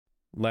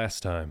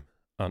Last time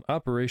on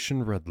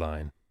Operation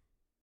Redline.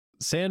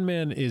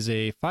 Sandman is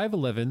a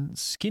 5'11",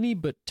 skinny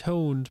but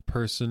toned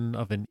person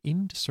of an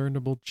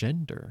indiscernible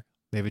gender.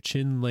 They have a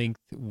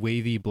chin-length,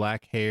 wavy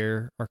black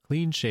hair, are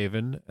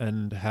clean-shaven,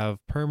 and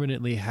have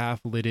permanently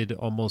half-lidded,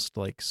 almost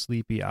like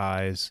sleepy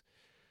eyes.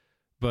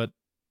 But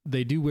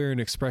they do wear an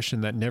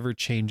expression that never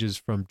changes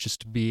from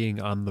just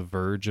being on the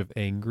verge of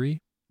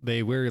angry.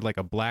 They wear like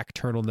a black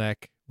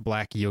turtleneck,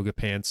 black yoga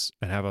pants,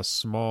 and have a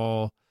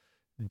small,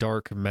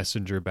 dark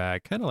messenger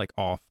bag, kind of like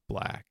off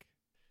black.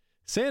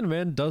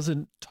 Sandman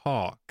doesn't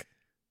talk,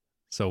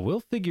 so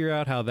we'll figure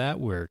out how that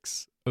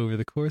works over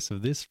the course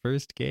of this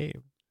first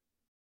game.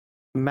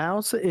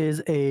 Mouse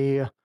is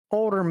a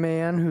older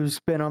man who's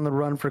been on the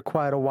run for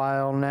quite a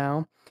while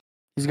now.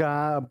 He's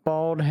got a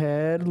bald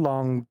head,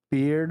 long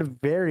beard,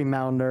 very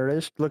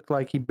malnourished, looked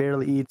like he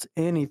barely eats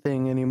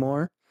anything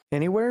anymore.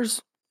 And he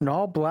wears an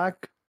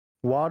all-black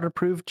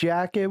waterproof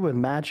jacket with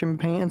matching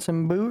pants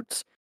and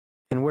boots,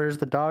 and wears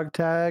the dog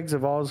tags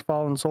of all his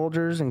fallen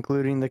soldiers,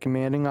 including the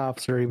commanding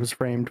officer he was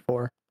framed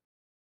for.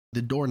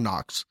 The door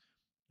knocks,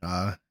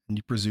 and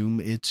you presume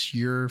it's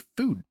your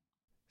food.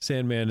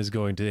 Sandman is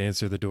going to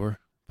answer the door,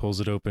 pulls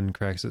it open,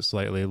 cracks it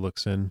slightly,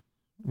 looks in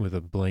with a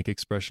blank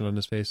expression on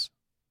his face.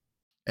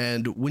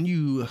 And when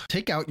you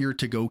take out your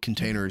to-go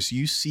containers,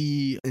 you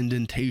see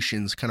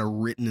indentations kind of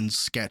written and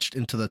sketched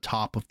into the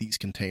top of these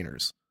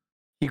containers.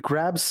 He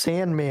grabs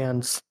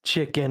Sandman's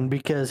chicken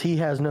because he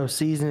has no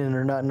seasoning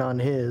or nothing on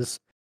his,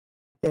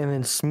 and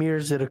then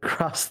smears it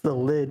across the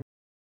lid.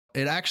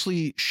 It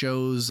actually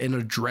shows an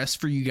address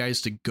for you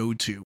guys to go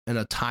to and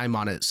a time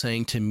on it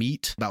saying to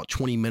meet about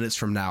 20 minutes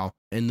from now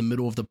in the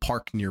middle of the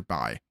park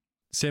nearby.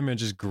 Sandman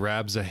just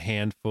grabs a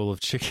handful of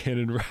chicken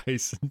and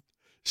rice and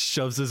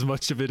shoves as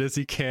much of it as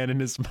he can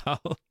in his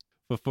mouth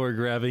before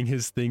grabbing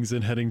his things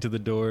and heading to the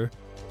door.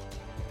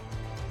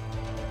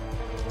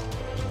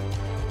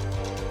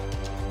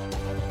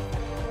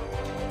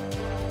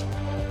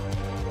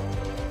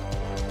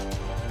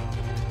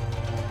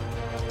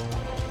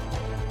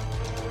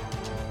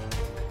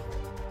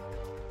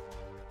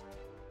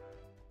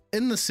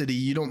 In the city,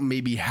 you don't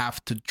maybe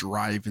have to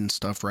drive and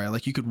stuff, right?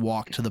 Like you could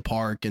walk to the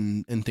park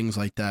and things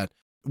like that.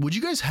 Would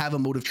you guys have a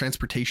mode of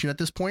transportation at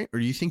this point? Or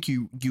do you think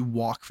you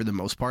walk for the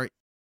most part?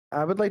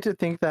 I would like to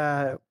think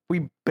that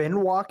we've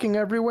been walking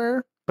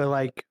everywhere, but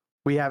like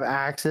we have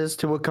access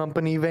to a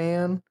company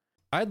van.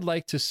 I'd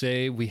like to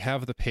say we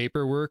have the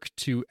paperwork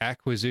to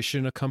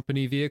acquisition a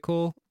company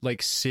vehicle,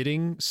 like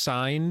sitting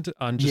signed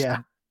on just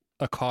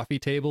a coffee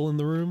table in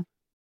the room.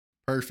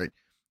 Perfect.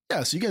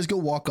 Yeah, so you guys go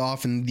walk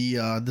off and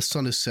the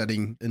sun is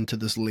setting into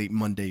this late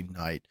Monday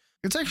night.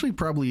 It's actually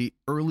probably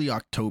early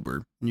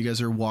October. And you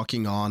guys are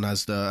walking on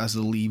as the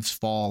leaves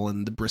fall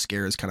and the brisk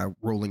air is kind of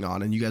rolling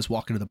on, and you guys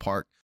walk into the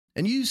park.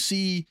 And you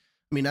see,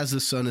 I mean, as the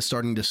sun is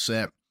starting to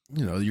set,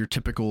 you know, your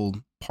typical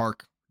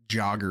park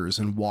joggers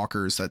and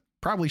walkers that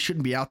probably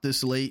shouldn't be out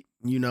this late,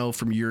 you know,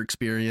 from your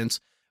experience.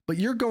 But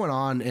you're going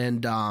on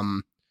and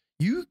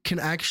you can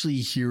actually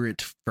hear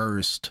it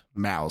first,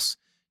 Mouse.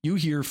 You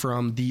hear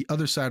from the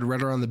other side,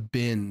 right around the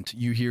bend,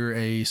 you hear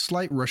a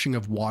slight rushing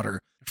of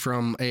water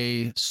from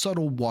a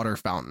subtle water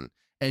fountain.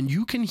 And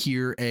you can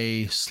hear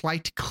a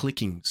slight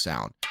clicking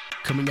sound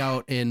coming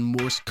out in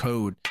Morse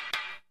code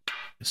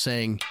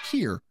saying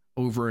here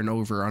over and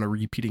over on a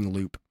repeating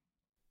loop.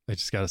 I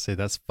just gotta say,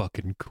 that's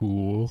fucking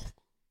cool.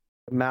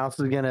 Mouse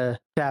is gonna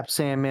tap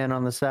Sandman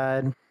on the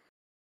side.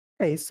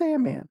 Hey,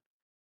 Sandman,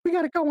 we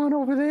gotta go on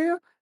over there.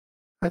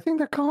 I think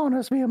they're calling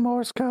us via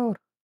Morse code.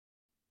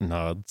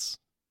 Nods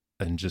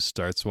and just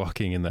starts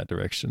walking in that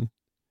direction.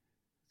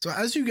 So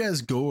as you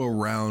guys go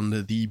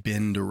around the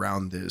bend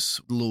around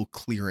this little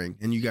clearing,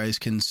 and you guys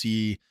can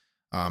see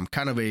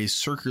kind of a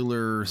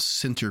circular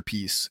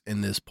centerpiece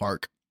in this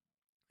park,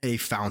 a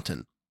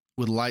fountain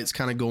with lights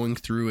kind of going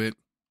through it.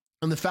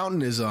 And the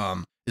fountain is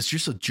it's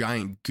just a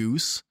giant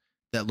goose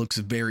that looks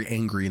very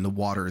angry, and the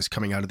water is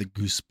coming out of the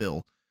goose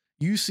spill.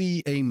 You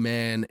see a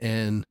man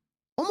in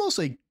almost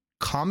a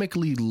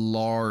comically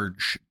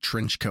large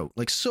trench coat,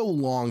 like so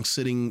long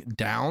sitting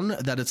down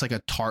that it's like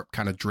a tarp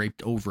kind of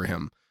draped over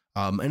him.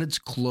 And it's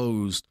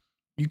closed.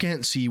 You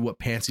can't see what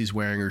pants he's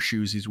wearing or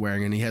shoes he's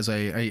wearing. And he has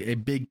a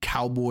big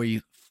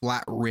cowboy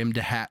flat rimmed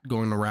hat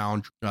going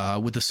around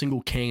with a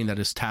single cane that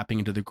is tapping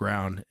into the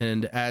ground.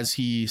 And as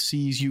he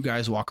sees you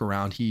guys walk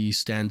around, he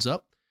stands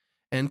up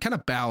and kind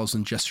of bows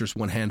and gestures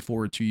one hand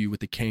forward to you with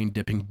the cane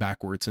dipping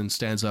backwards, and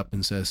stands up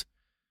and says,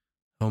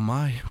 "Oh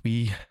my,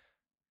 we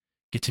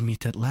get to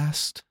meet at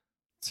last."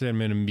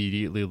 Sandman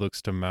immediately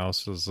looks to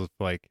Mouse as if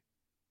like,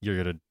 you're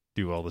gonna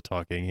do all the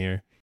talking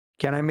here.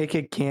 Can I make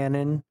it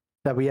canon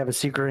that we have a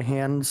secret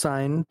hand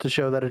sign to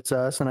show that it's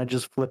us, and I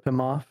just flip him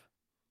off?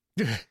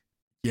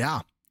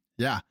 Yeah.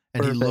 And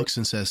Perfect. He looks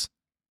and says,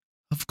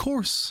 "Of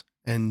course,"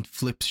 and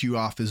flips you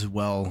off as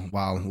well,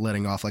 while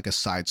letting off like a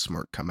side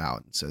smirk come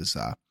out, and says,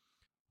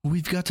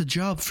 "We've got a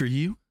job for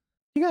you."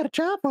 You got a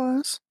job for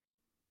us?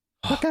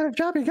 What kind of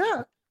job you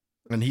got?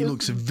 And he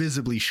looks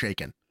visibly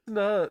shaken.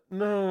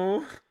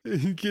 No,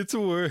 it gets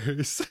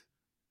worse.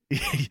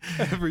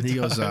 Every time. He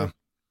goes,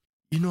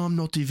 I'm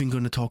not even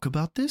going to talk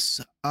about this.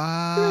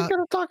 You're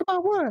gonna talk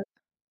about what?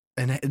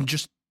 And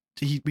just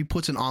he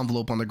puts an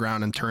envelope on the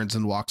ground and turns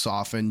and walks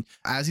off. And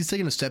as he's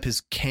taking a step,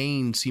 his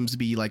cane seems to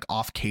be like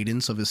off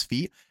cadence of his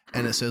feet,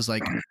 and it says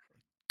like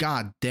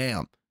 "God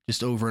damn"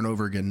 just over and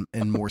over again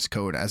in Morse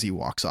code as he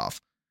walks off.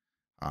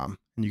 And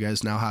you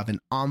guys now have an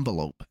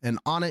envelope, and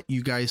on it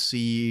you guys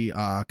see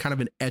kind of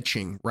an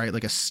etching, right,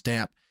 like a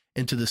stamp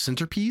into the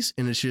centerpiece,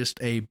 and it's just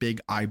a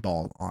big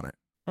eyeball on it.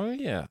 Oh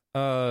yeah.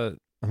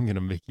 I'm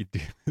gonna make you do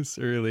this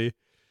early.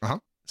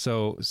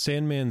 So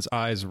Sandman's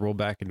eyes roll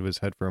back into his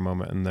head for a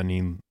moment, and then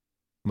he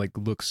like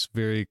looks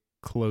very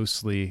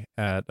closely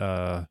at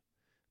the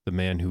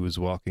man who was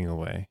walking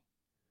away.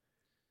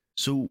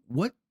 So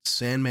what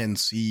Sandman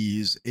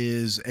sees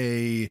is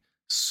a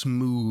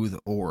smooth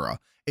aura.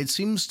 It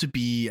seems to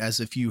be as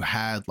if you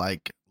had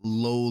like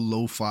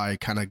lo-fi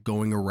kind of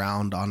going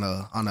around on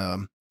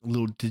a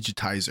little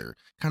digitizer,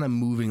 kind of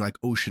moving like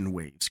ocean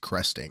waves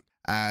cresting,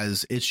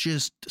 as it's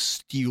just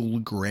steel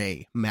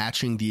gray,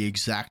 matching the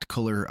exact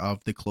color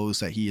of the clothes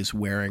that he is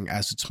wearing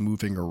as it's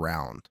moving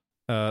around.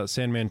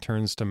 Sandman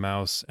turns to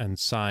Mouse and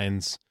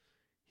signs.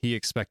 He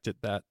expected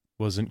that,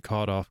 wasn't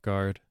caught off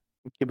guard.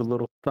 Give a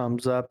little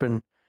thumbs up,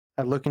 and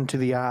I look into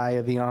the eye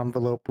of the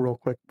envelope real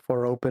quick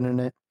before opening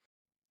it.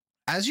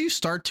 As you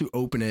start to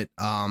open it,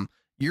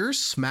 you're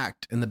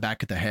smacked in the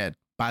back of the head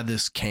by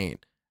this cane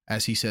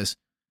as he says,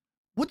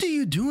 "What are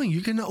you doing?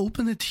 You're going to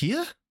open it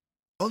here?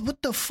 Oh,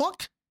 what the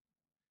fuck?"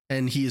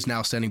 And he is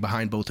now standing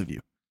behind both of you.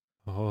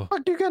 Oh.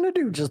 What are you gonna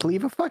do? Just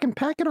leave a fucking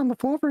packet on the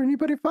floor for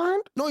anybody to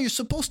find? No, you're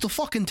supposed to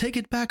fucking take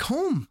it back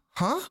home,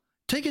 huh?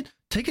 Take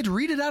it,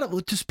 read it out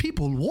with just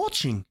people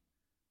watching.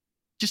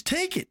 Just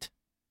take it.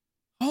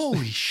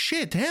 Holy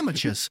shit,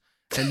 amateurs.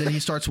 And then he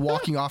starts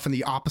walking off in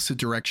the opposite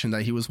direction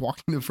that he was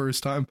walking the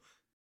first time.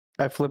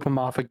 I flip him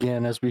off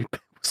again as we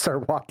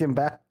start walking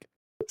back.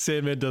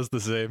 Sandman does the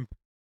same.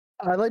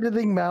 I like to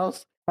think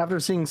Mouse, after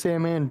seeing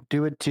Sandman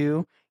do it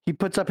too, he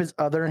puts up his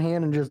other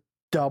hand and just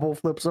double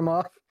flips him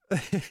off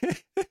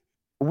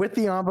with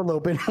the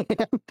envelope in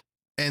hand.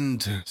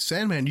 And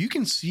Sandman, you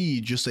can see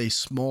just a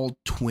small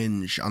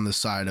twinge on the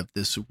side of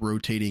this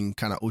rotating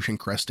kind of ocean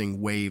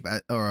cresting wave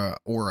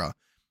aura,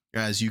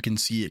 as you can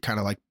see it kind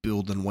of like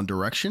build in one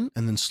direction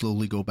and then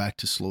slowly go back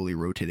to slowly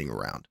rotating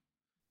around.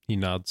 He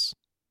nods.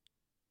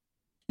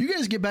 You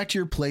guys get back to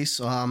your place.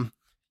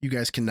 You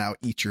guys can now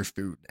eat your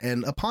food.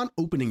 And upon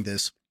opening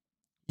this,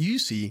 you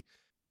see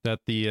that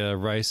the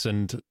rice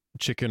and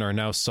chicken are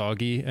now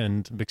soggy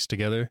and mixed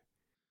together.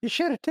 You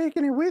should have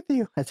taken it with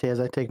you. I say as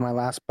I take my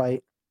last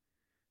bite.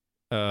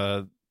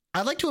 I'd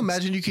like to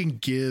imagine you can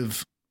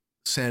give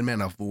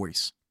Sandman a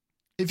voice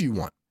if you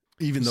want,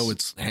 even though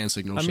it's hand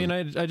signals. I mean,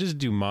 I just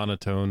do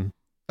monotone.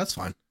 That's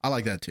fine. I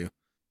like that too.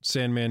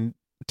 Sandman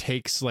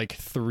takes like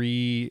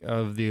 3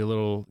 of the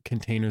little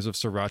containers of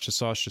sriracha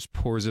sauce, just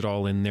pours it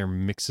all in there,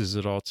 mixes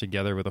it all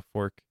together with a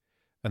fork,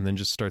 and then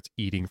just starts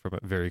eating from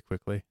it very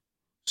quickly.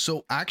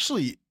 So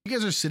actually, you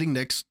guys are sitting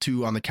next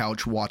to on the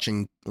couch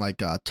watching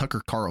like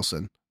Tucker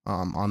Carlson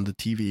on the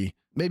TV,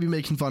 maybe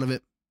making fun of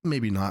it,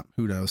 maybe not,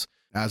 who knows,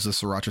 as the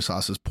sriracha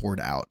sauce is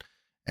poured out.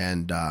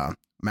 And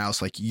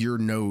Mouse, like your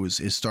nose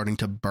is starting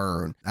to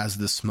burn as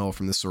the smell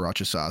from the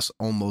sriracha sauce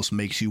almost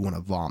makes you want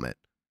to vomit.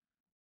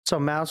 So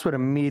Mouse would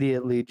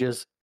immediately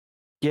just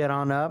get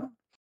on up,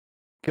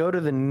 go to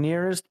the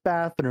nearest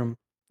bathroom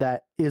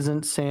that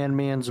isn't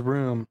Sandman's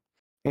room,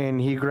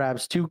 and he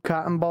grabs 2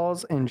 cotton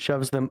balls and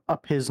shoves them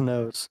up his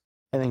nose,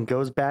 and then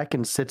goes back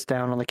and sits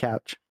down on the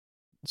couch.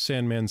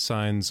 Sandman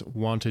signs,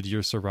 "Wanted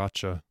your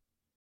sriracha."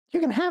 You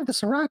can have the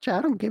sriracha.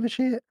 I don't give a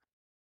shit.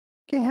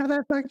 Can't have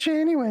that fucking shit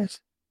anyways.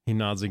 He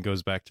nods and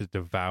goes back to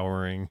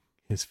devouring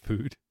his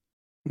food.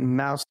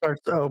 Mouse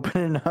starts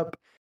opening up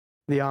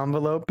the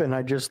envelope, and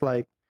I just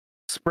like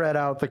spread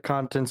out the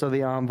contents of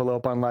the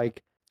envelope on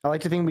like, I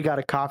like to think we got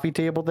a coffee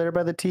table there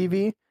by the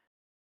TV,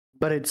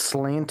 but it's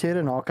slanted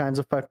and all kinds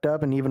of fucked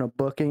up, and even a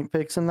book ain't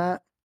fixing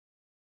that.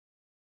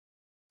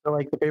 So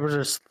like the papers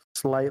are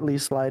slightly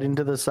sliding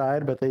to the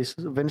side, but they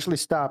eventually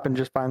stop and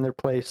just find their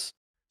place.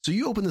 So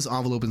you open this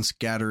envelope and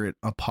scatter it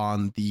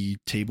upon the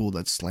table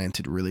that's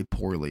slanted really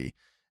poorly.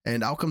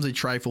 And out comes a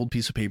trifold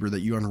piece of paper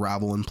that you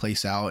unravel and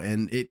place out.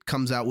 And it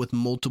comes out with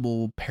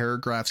multiple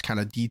paragraphs kind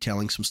of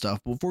detailing some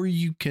stuff. Before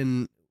you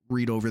can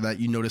read over that,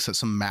 you notice that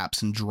some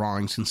maps and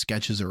drawings and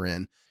sketches are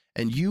in.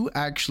 And you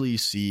actually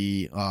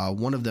see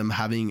one of them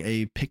having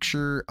a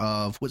picture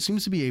of what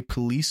seems to be a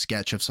police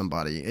sketch of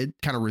somebody. It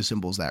kind of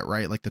resembles that,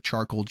 right? Like the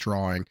charcoal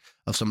drawing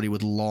of somebody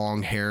with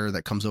long hair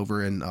that comes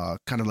over in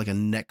kind of like a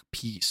neck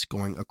piece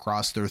going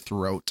across their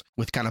throat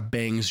with kind of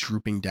bangs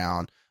drooping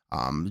down.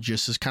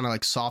 Just this kind of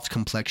like soft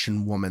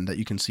complexion woman that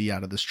you can see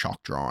out of this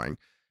chalk drawing.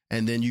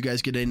 And then you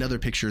guys get another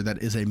picture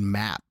that is a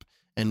map.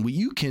 And what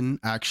you can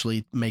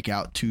actually make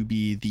out to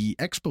be the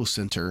expo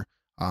center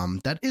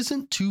that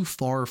isn't too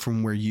far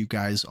from where you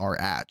guys are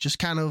at. Just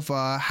kind of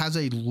has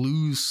a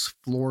loose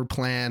floor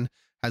plan,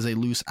 has a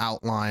loose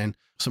outline,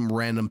 some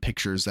random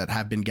pictures that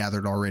have been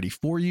gathered already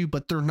for you,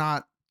 but they're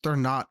not they're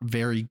not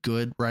very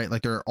good, right?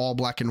 Like they're all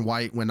black and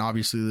white when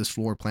obviously this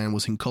floor plan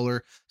was in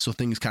color. So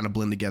things kind of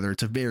blend together.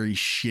 It's a very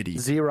shitty.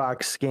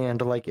 Xerox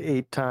scanned like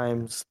 8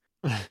 times.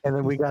 And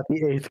then we got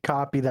the 8th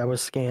copy that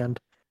was scanned.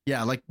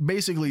 Yeah, like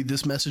basically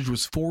this message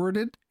was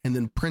forwarded and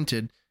then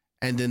printed,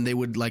 and then they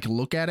would like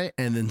look at it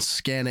and then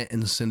scan it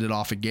and send it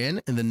off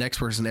again. And the next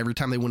person, every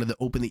time they wanted to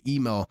open the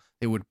email,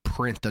 they would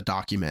print the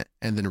document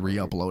and then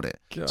re-upload it.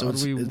 God,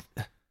 so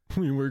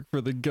we work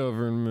for the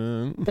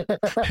government.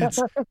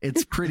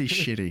 it's pretty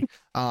shitty.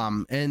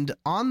 And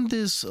on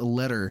this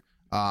letter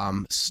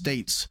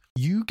states,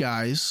 you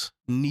guys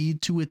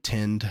need to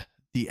attend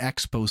the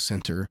Expo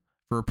Center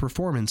for a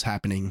performance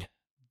happening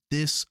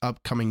this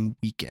upcoming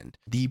weekend.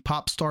 The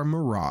pop star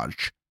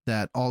Mirage,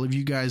 that all of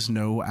you guys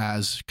know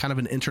as kind of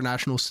an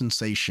international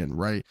sensation,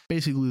 right?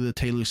 Basically the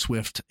Taylor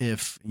Swift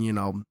if, you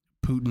know,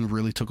 Putin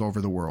really took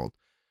over the world.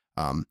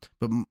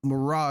 But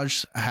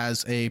Mirage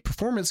has a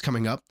performance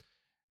coming up,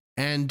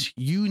 and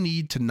you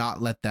need to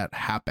not let that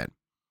happen.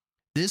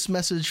 This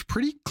message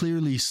pretty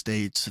clearly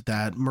states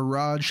that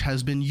Mirage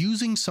has been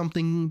using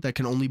something that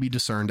can only be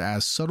discerned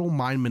as subtle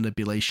mind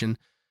manipulation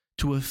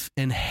to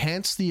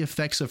enhance the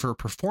effects of her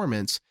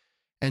performance,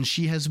 and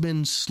she has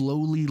been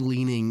slowly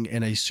leaning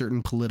in a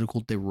certain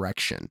political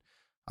direction.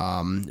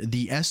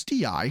 The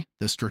SDI,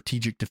 the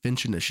Strategic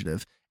Defense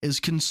Initiative, is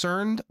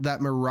concerned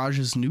that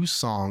Mirage's new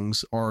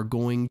songs are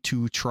going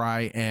to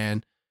try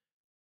and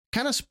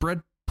kind of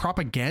spread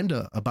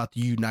propaganda about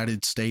the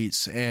United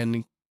States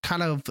and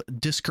kind of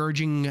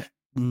discouraging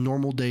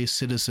normal day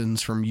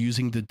citizens from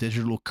using the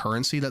digital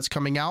currency that's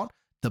coming out,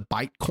 the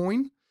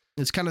Bitcoin.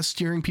 It's kind of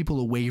steering people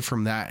away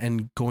from that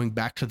and going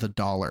back to the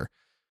dollar.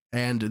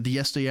 And the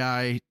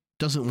SDI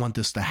doesn't want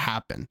this to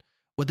happen.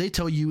 What they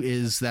tell you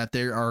is that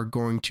they are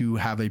going to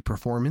have a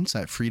performance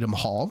at Freedom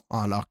Hall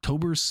on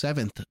October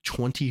 7th,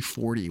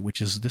 2040,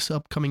 which is this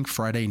upcoming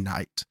Friday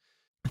night.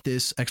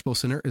 This expo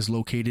center is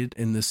located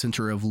in the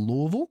center of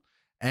Louisville,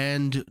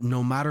 and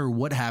no matter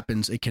what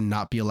happens, it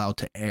cannot be allowed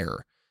to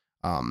air.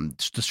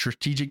 The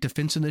Strategic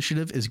Defense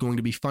Initiative is going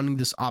to be funding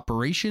this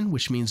operation,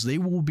 which means they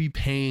will be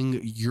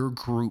paying your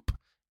group,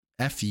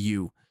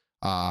 FU,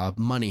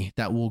 money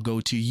that will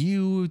go to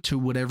you, to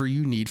whatever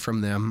you need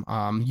from them.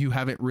 You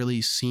haven't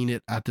really seen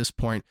it at this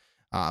point,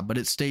 but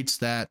it states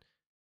that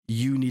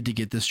you need to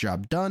get this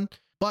job done.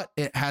 But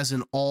it has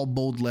in all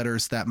bold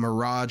letters that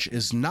Mirage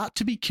is not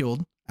to be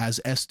killed, as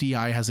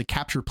SDI has a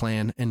capture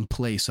plan in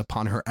place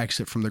upon her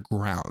exit from the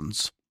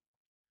grounds.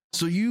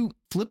 So you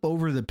flip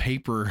over the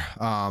paper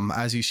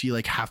as you see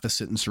like half the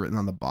sentence written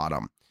on the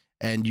bottom,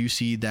 and you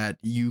see that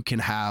you can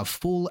have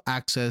full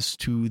access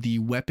to the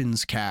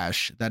weapons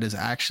cache that is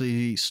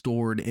actually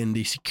stored in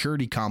the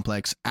security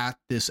complex at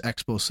this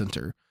expo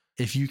center.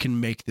 If you can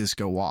make this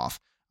go off,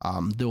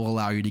 they'll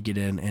allow you to get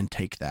in and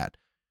take that.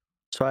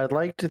 So I'd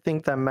like to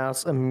think that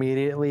Mouse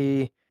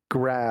immediately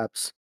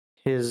grabs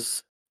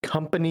his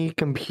company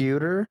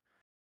computer,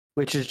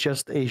 which is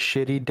just a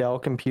shitty Dell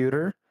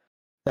computer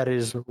that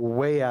is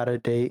way out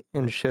of date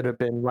and should have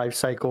been life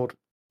cycled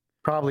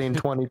probably in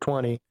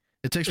 2020.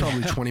 It takes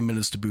probably 20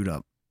 minutes to boot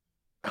up.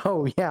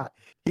 Oh, yeah.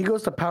 He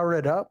goes to power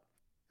it up.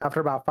 After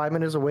about 5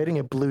 minutes of waiting,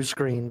 it blue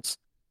screens.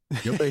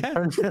 Yep. So he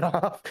turns it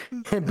off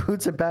and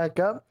boots it back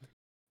up,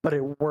 but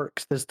it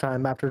works this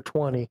time after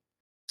 20.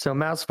 So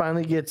Mouse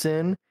finally gets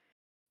in,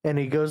 and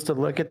he goes to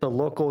look at the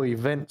local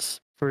events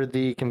for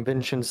the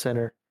convention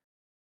center.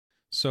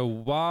 So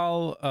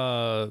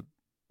while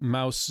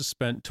Mouse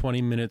spent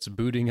 20 minutes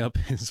booting up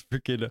his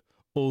freaking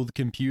old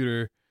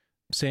computer,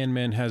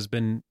 Sandman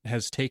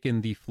has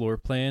taken the floor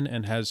plan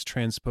and has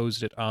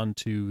transposed it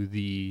onto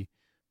the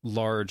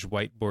large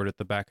whiteboard at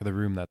the back of the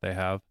room that they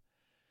have.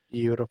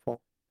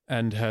 Beautiful.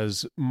 And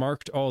has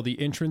marked all the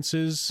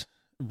entrances,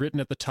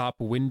 written at the top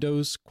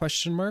Windows ?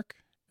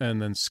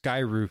 And then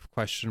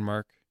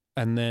Skyroof ?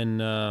 And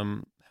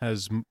then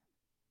has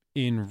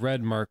in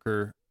red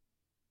marker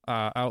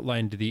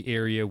outlined the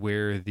area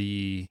where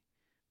the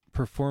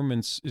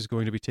performance is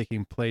going to be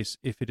taking place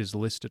if it is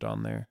listed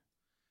on there.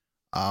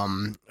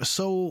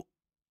 So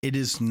it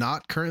is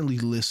not currently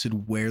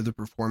listed where the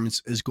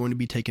performance is going to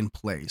be taking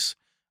place.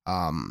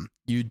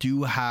 You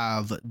do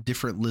have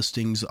different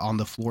listings on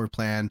the floor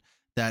plan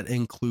that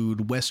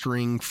include West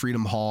Wing,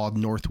 Freedom Hall,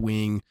 North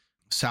Wing,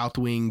 South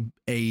Wing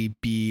A,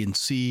 B, and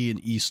C,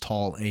 and East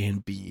Hall A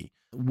and B.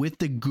 With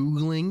the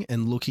Googling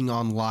and looking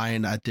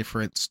online at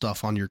different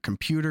stuff on your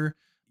computer,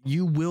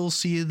 you will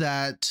see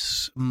that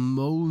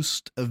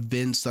most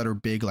events that are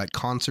big, like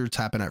concerts,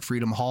 happen at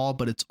Freedom Hall,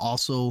 but it's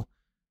also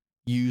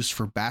used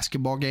for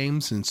basketball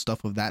games and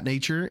stuff of that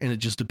nature, and it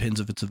just depends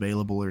if it's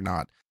available or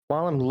not.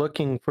 While I'm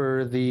looking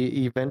for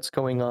the events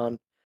going on,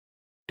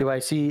 do I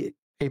see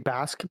a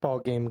basketball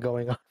game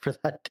going on for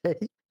that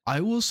day?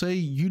 I will say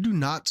you do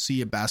not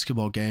see a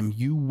basketball game.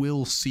 You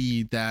will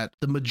see that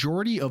the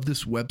majority of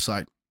this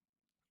website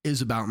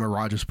is about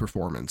Mirage's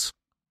performance.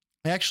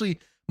 Actually,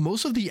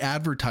 most of the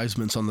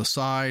advertisements on the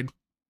side,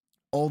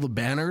 all the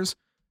banners,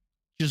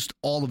 just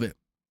all of it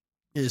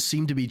is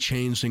seem to be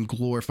changed and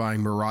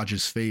glorifying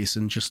Mirage's face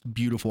and just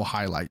beautiful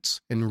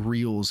highlights and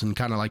reels and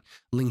kind of like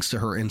links to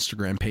her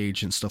Instagram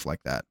page and stuff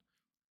like that.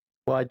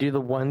 Well, I do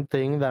the one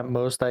thing that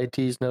most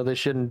ITs know they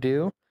shouldn't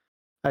do.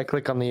 I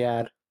click on the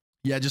ad.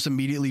 Yeah, just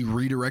immediately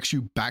redirects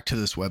you back to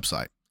this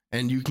website.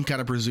 And you can kind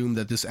of presume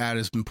that this ad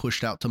has been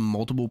pushed out to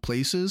multiple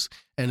places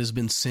and has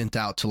been sent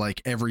out to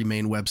like every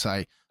main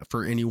website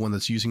for anyone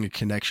that's using a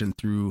connection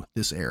through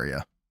this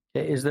area.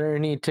 Is there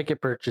any ticket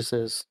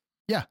purchases?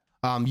 Yeah.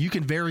 You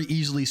can very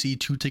easily see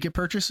 2 ticket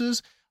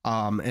purchases.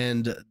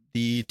 And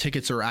the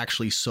tickets are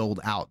actually sold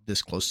out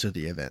this close to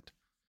the event.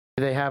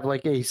 Do they have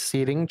like a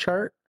seating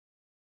chart?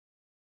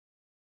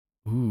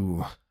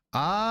 Ooh.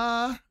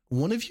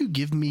 One of you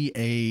give me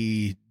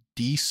a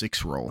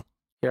D6 roll.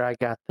 Here, I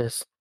got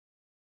this.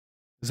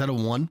 Is that a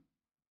 1?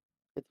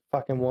 It's a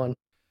fucking 1.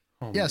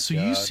 Oh Yeah, my so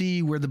God. you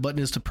see where the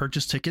button is to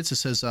purchase tickets. It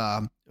says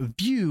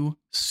view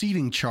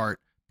seating chart,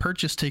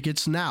 purchase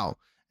tickets now.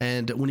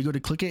 And when you go to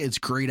click it, it's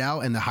grayed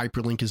out and the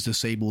hyperlink is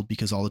disabled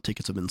because all the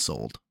tickets have been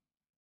sold.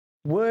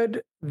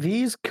 Would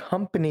these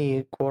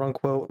company quote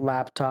unquote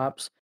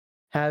laptops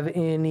have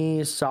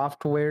any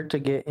software to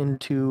get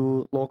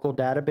into local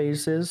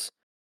databases,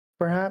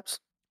 perhaps?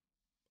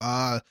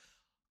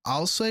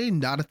 I'll say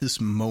not at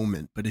this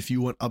moment, but if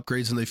you want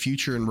upgrades in the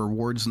future and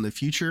rewards in the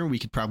future, we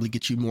could probably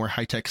get you more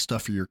high-tech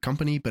stuff for your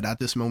company. But at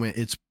this moment,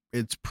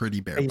 it's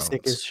pretty bare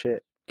Basic bones. as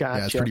shit. Gotcha.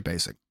 Yeah, it's pretty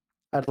basic.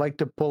 I'd like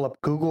to pull up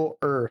Google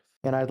Earth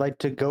and I'd like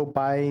to go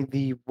by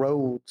the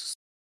roads,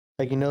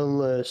 like,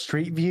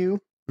 Street View.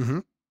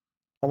 Mhm.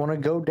 I want to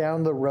go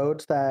down the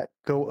roads that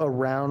go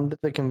around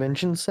the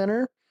convention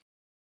center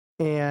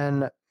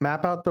and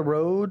map out the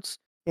roads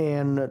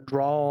and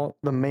draw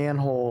the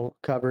manhole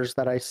covers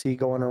that I see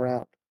going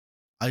around.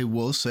 I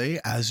will say,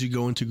 as you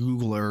go into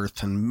Google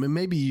Earth, and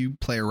maybe you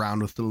play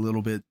around with it a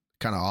little bit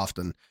kind of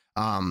often,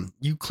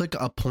 you click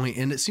a point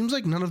and it seems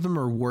like none of them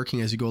are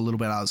working as you go a little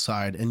bit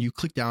outside, and you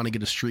click down and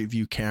get a street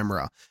view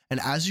camera.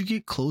 And as you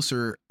get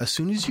closer, as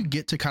soon as you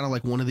get to kind of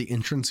like one of the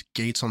entrance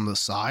gates on the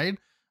side,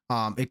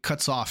 it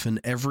cuts off.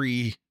 And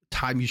every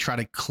time you try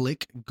to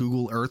click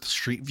Google Earth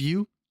Street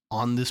View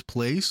on this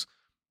place,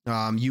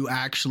 you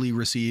actually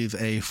receive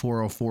a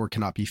 404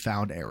 cannot be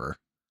found error.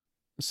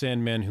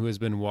 Sandman, who has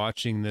been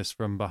watching this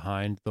from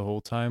behind the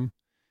whole time,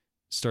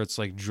 starts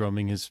like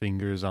drumming his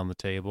fingers on the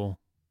table.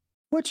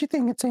 What you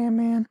think,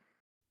 Sandman?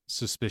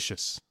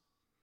 Suspicious.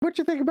 What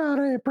you think about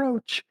our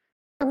approach?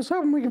 I was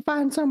hoping we could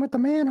find some with the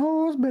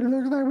manholes, but it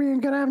looks like we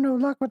ain't gonna have no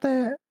luck with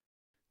that.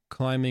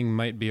 Climbing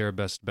might be our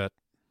best bet.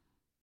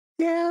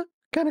 Yeah,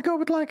 kind of go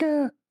with like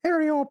a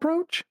aerial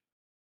approach.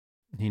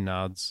 He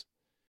nods.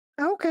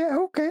 Okay.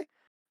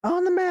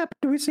 On the map,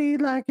 do we see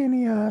like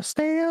any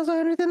stairs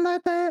or anything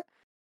like that?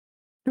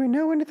 Do we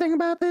know anything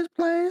about this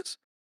place?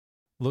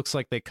 Looks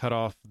like they cut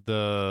off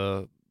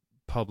the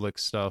public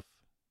stuff.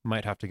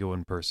 Might have to go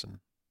in person.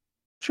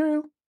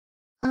 True.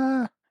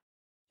 You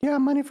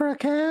got money for a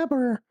cab,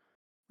 or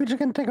we just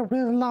gonna take a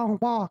really long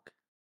walk?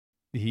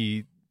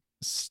 He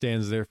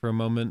stands there for a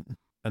moment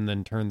and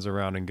then turns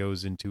around and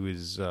goes into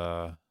his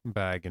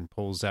bag and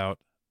pulls out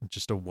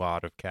just a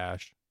wad of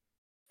cash.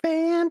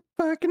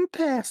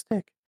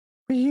 Fan-fucking-tastic.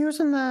 We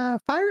using the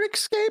fire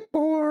escape,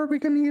 or are we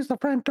gonna use the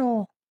front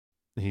door?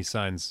 He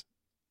signs,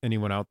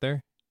 "Anyone out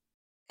there?"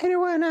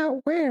 Anyone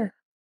out where?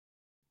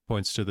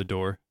 Points to the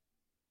door.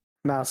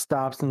 Mouse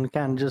stops and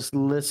kind of just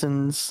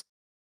listens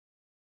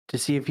to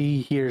see if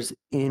he hears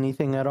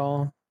anything at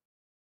all.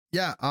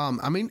 Yeah,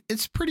 I mean,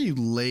 it's pretty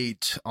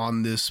late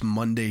on this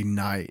Monday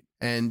night,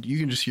 and you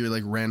can just hear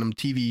like random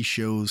TV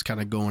shows kind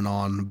of going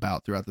on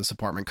about throughout this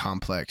apartment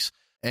complex.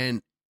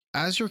 And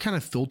as you're kind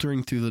of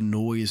filtering through the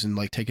noise and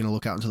like taking a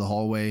look out into the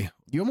hallway,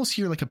 you almost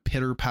hear like a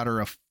pitter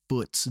patter of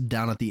foots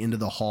down at the end of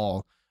the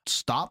hall.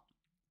 Stop,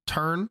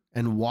 turn,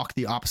 and walk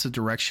the opposite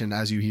direction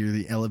as you hear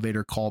the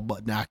elevator call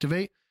button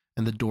activate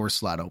and the door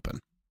slat open.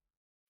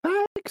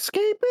 Fire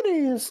escape it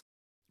is.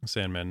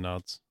 Sandman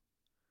nods.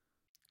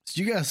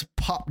 So you guys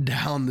pop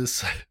down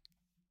this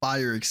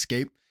fire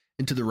escape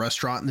into the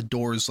restaurant, and the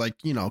door is like,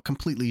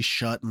 completely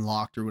shut and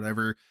locked or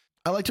whatever.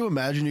 I like to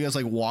imagine you guys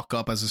like walk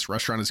up as this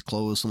restaurant is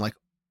closed and like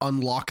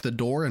unlock the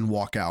door and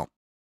walk out.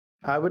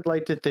 I would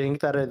like to think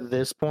that at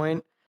this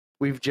point,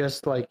 we've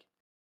just like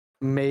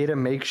made a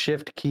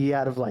makeshift key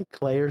out of like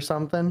clay or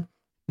something.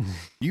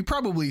 You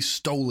probably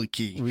stole a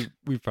key.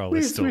 We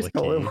probably stole a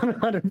stole it key.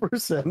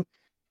 100%.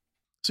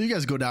 So you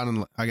guys go down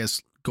and I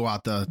guess go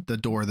out the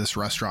door of this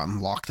restaurant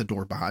and lock the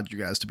door behind you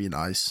guys to be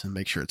nice and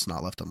make sure it's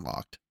not left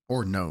unlocked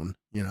or known,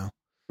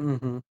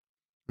 Mm-hmm.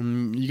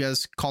 You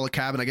guys call a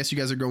cab, and I guess you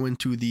guys are going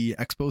to the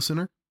expo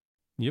center.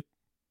 Yep.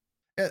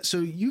 Yeah, so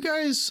you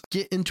guys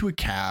get into a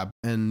cab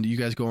and you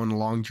guys go on a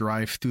long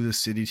drive through the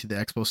city to the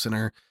expo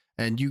center,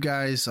 and you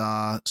guys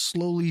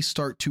slowly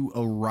start to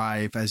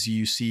arrive as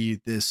you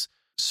see this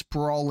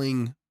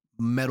sprawling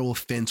metal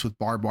fence with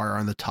barbed wire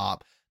on the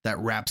top that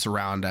wraps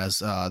around as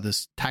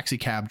this taxi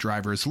cab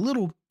driver is a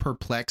little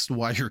perplexed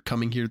why you're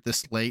coming here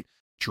this late,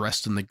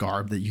 dressed in the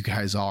garb that you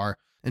guys are.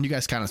 And you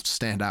guys kind of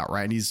stand out,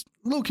 right? And he's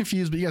a little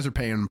confused, but you guys are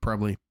paying him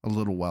probably a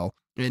little well.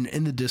 And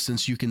in the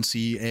distance, you can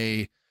see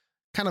a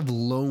kind of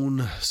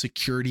lone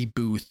security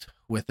booth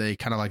with a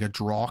kind of like a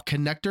draw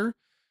connector.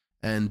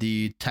 And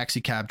the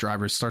taxi cab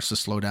driver starts to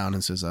slow down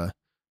and says,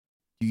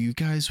 do you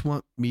guys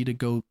want me to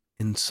go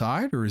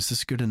inside, or is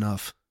this good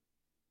enough?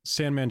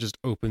 Sandman just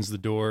opens the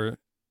door,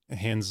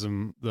 hands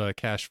him the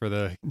cash for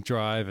the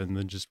drive, and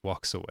then just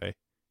walks away.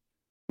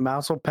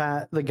 Mouse will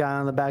pat the guy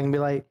on the back and be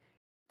like,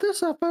 "This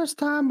is our first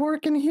time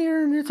working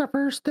here, and it's our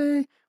first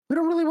day. We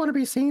don't really want to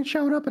be seen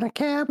showing up in a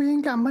cab. We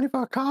ain't got money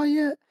for a car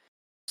yet.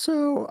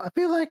 So I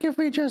feel like if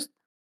we just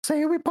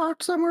say we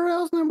parked somewhere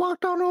else and then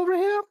walked on over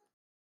here."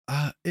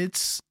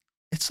 It's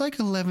like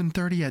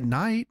 11:30 at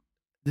night.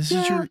 This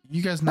is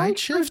you guys night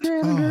shift?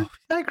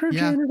 Night crew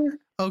janitor.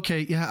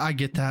 Okay, yeah, I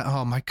get that.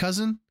 Oh, my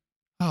cousin.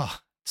 Oh,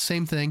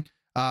 same thing.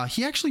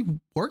 He actually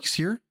works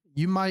here.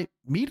 You might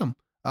meet him.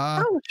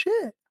 Oh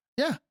shit.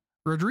 Yeah,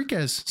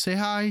 Rodriguez. Say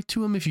hi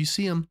to him if you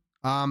see him.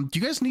 Do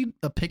you guys need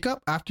a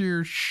pickup after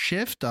your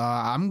shift?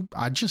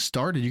 I just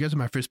started. You guys are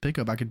my first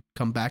pickup. I could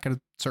come back at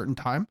a certain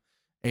time.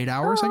 8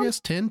 hours, I guess.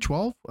 10,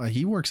 12.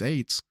 He works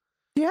 8s.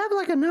 Do you have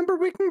like a number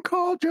we can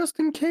call just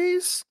in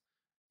case?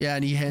 Yeah,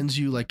 and he hands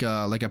you like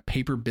a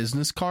paper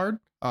business card.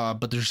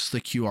 But there's just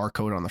the QR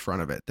code on the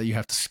front of it that you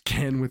have to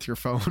scan with your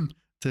phone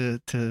to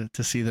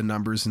see the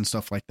numbers and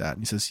stuff like that.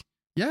 And he says,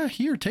 "Yeah,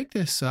 here, take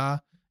this. Yeah,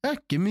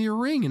 give me your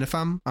ring, and if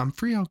I'm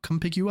free, I'll come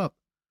pick you up."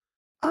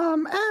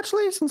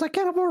 Actually, since I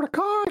can't afford a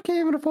car, I can't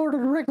even afford a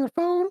regular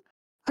phone.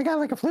 I got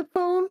like a flip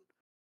phone.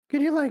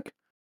 Could you like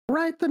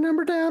write the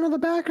number down on the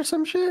back or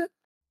some shit?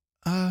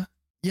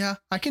 Yeah,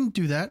 I can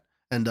do that.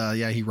 And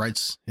yeah, he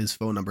writes his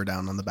phone number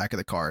down on the back of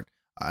the card,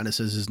 and it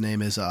says his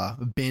name is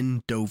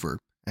Ben Dover,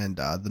 and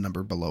the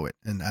number below it.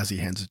 And as he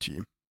hands it to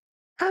you,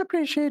 I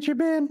appreciate you,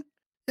 Ben.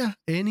 Yeah,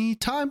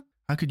 anytime.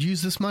 I could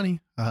use this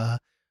money. I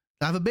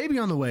have a baby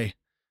on the way.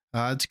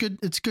 It's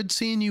good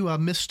seeing you,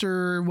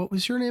 Mr. What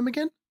was your name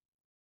again?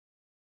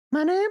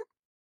 My name?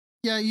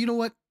 Yeah, you know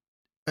what?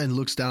 And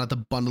looks down at the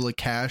bundle of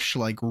cash,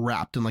 like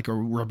wrapped in like a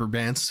rubber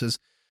band, says,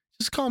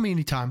 "Just call me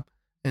anytime,"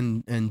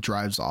 and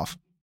drives off.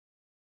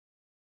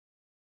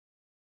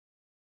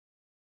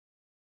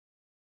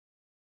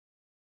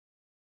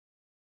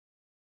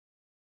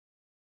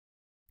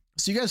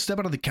 So you guys step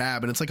out of the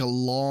cab, and it's like a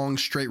long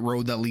straight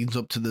road that leads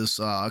up to this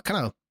kind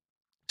of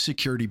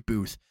security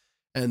booth,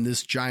 and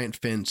this giant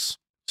fence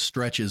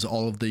stretches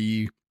all of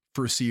the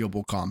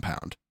foreseeable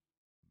compound.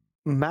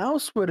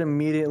 Mouse would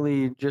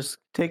immediately just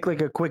take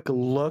like a quick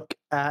look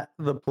at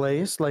the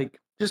place, like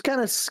just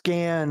kind of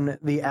scan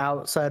the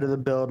outside of the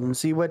building,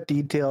 see what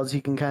details he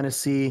can kind of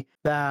see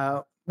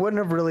that wouldn't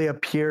have really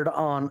appeared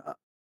on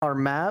our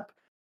map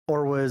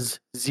or was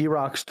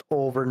Xeroxed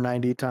over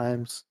 90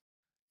 times.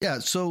 Yeah,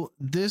 so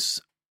this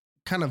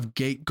kind of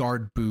gate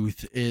guard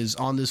booth is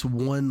on this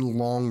one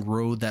long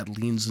road that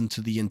leans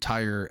into the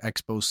entire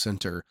expo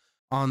center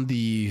on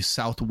the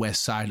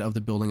southwest side of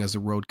the building as the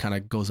road kind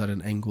of goes at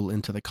an angle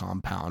into the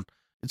compound.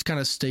 It's kind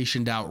of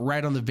stationed out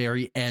right on the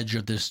very edge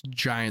of this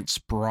giant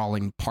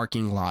sprawling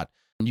parking lot.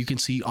 And you can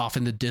see off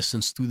in the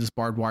distance through this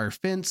barbed wire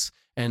fence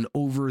and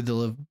over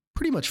the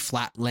pretty much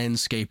flat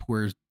landscape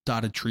where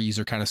dotted trees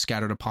are kind of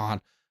scattered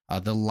upon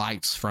the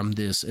lights from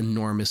this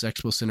enormous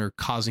expo center,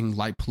 causing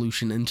light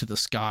pollution into the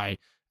sky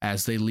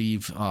as they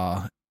leave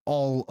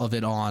all of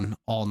it on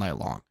all night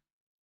long.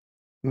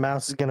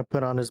 Mouse is going to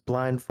put on his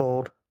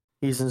blindfold.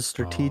 He's in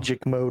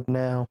strategic mode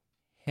now.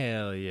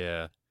 Hell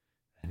yeah.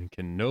 And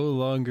can no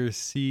longer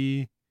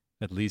see,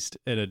 at least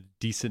at a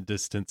decent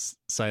distance,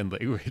 sign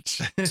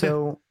language.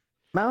 So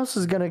Mouse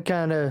is going to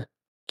kind of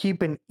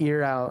keep an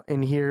ear out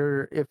and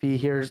hear if he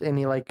hears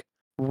any like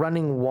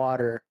running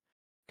water,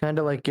 kind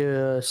of like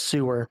a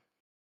sewer.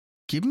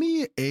 Give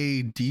me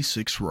a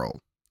D6 roll.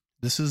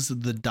 This is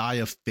the die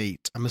of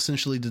fate. I'm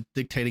essentially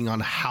dictating on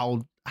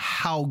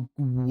how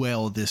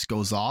well this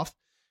goes off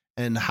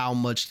and how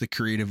much the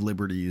creative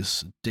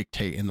liberties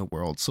dictate in the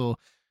world. So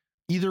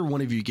either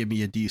one of you give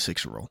me a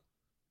D6 roll.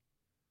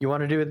 You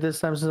want to do it this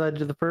time since I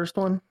did the first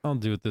one? I'll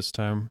do it this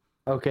time.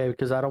 Okay,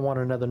 because I don't want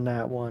another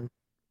nat one.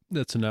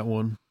 That's a nat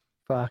one.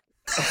 Fuck.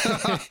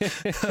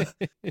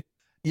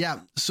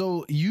 Yeah,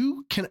 so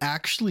you can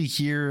actually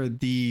hear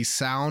the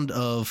sound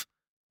of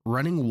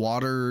running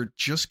water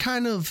just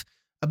kind of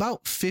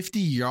about 50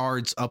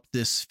 yards up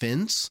this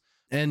fence,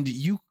 and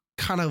you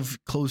kind of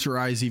close your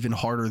eyes even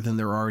harder than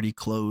they're already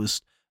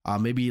closed.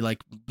 Maybe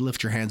like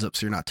lift your hands up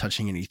so you're not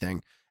touching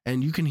anything,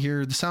 and you can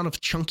hear the sound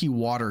of chunky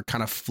water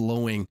kind of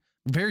flowing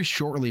very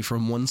shortly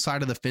from one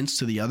side of the fence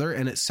to the other,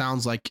 and it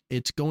sounds like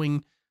it's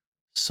going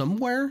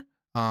somewhere.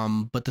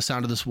 But the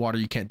sound of this water,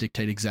 you can't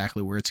dictate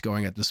exactly where it's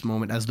going at this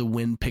moment as the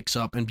wind picks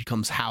up and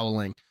becomes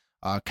howling,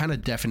 kind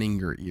of deafening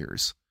your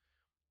ears.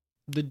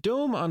 The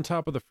dome on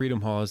top of the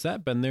Freedom Hall, has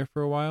that been there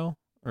for a while?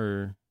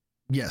 Or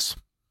Yes.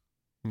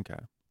 okay.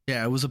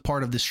 Yeah, it was a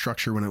part of this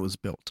structure when it was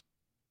built.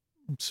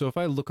 So if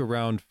I look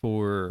around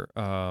for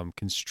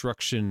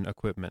construction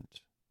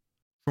equipment.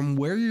 From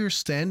where you're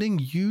standing,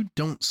 you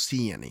don't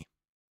see any.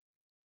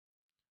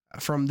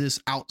 from this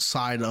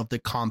outside of the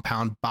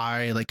compound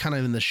by like kind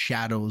of in the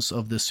shadows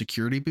of the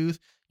security booth,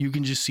 you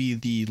can just see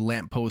the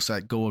lampposts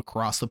that go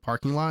across the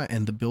parking lot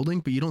and the building,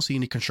 but you don't see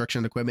any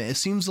construction equipment. It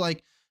seems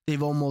like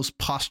they've almost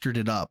postured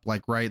it up,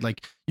 like, right?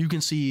 Like you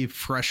can see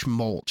fresh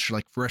mulch,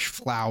 like fresh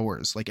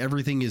flowers, like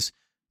everything is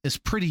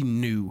pretty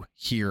new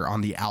here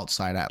on the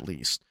outside, at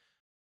least.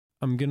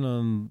 I'm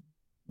gonna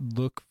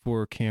look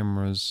for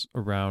cameras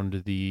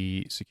around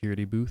the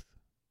security booth,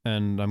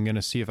 and I'm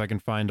gonna see if I can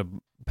find a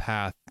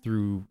path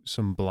through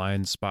some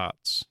blind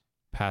spots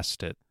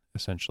past it,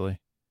 essentially.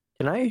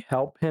 Can I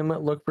help him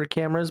look for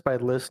cameras by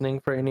listening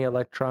for any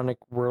electronic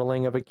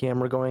whirling of a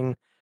camera going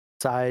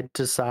side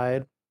to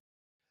side?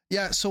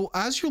 Yeah, so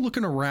as you're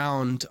looking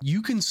around,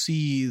 you can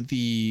see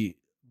the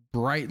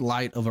bright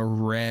light of a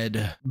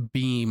red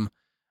beam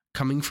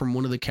coming from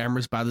one of the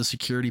cameras by the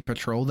security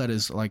patrol that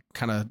is like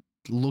kind of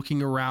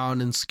looking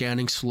around and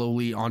scanning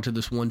slowly onto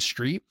this one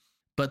street.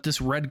 But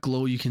this red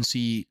glow you can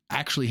see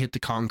actually hit the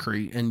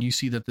concrete, and you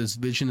see that this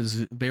vision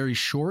is very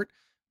short.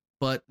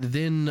 But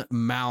then,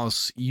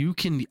 Mouse, you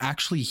can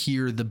actually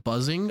hear the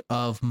buzzing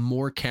of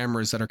more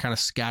cameras that are kind of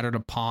scattered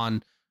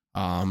upon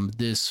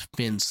this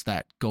fence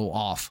that go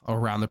off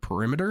around the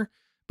perimeter.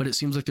 But it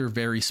seems like they're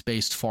very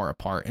spaced far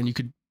apart, and you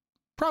could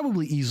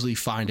probably easily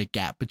find a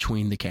gap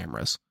between the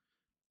cameras.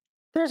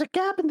 There's a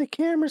gap in the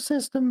camera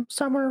system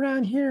somewhere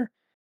around here.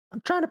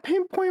 I'm trying to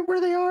pinpoint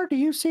where they are. Do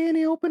you see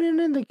any opening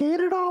in the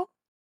gate at all?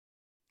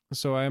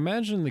 So I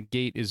imagine the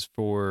gate is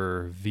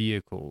for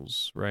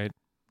vehicles, right?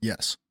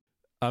 Yes.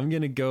 I'm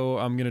going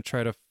to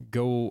try to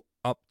go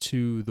up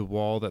to the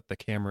wall that the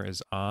camera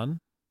is on.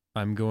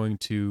 I'm going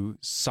to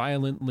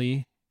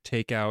silently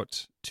take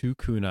out 2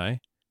 kunai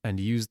and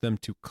use them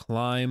to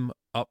climb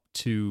up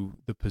to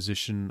the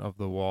position of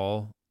the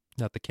wall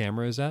that the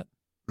camera is at.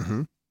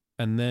 Mm-hmm.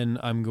 And then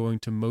I'm going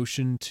to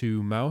motion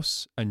to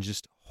Mouse and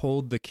just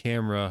hold the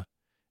camera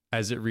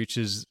as it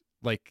reaches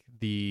like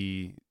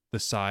the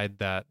side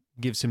that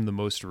gives him the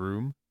most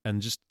room,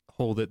 and just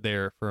hold it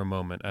there for a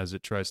moment as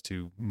it tries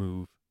to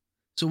move.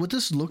 So what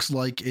this looks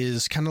like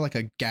is kind of like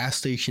a gas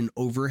station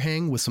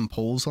overhang with some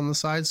poles on the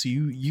side. So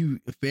you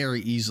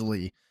very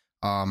easily,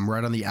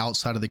 right on the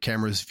outside of the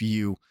camera's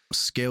view,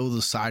 scale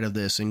the side of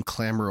this and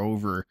clamber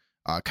over,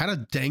 kind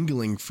of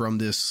dangling from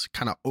this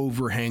kind of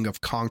overhang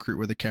of concrete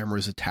where the camera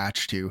is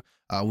attached to,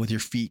 with your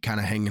feet kind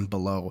of hanging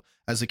below,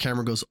 as the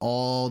camera goes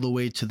all the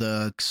way to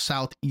the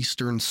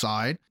southeastern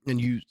side,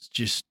 and you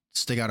just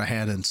stick out a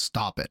hand and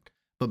stop it.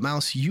 But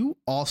Mouse, you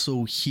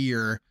also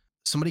hear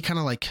somebody kind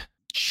of like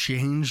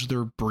change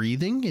their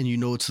breathing, and you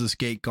know it's this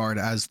gate guard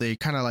as they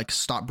kind of like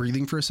stop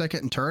breathing for a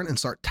second and turn and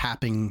start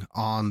tapping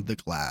on the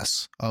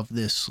glass of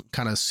this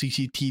kind of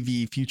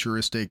CCTV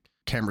futuristic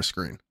camera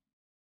screen.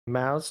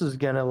 Mouse is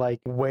gonna like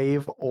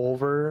wave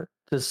over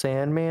to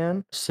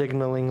Sandman,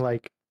 signaling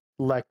like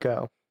let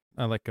go.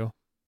 I let go.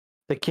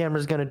 The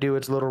camera's gonna do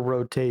its little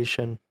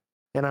rotation,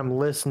 and I'm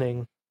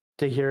listening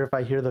to hear if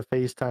I hear the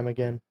FaceTime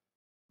again.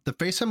 The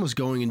FaceTime was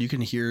going, and you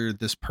can hear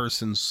this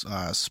person's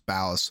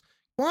spouse.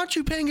 Why aren't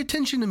you paying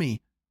attention to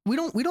me? We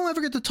don't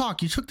ever get to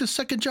talk. You took the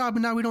second job,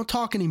 and now we don't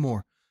talk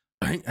anymore.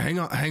 Hang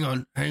on.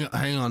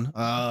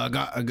 I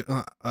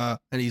got,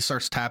 and he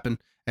starts tapping,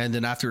 and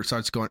then after it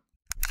starts going,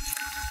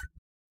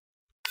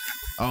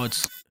 oh,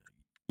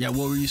 yeah,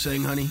 what were you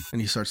saying, honey? And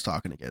he starts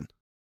talking again.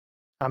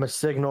 I'm a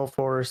signal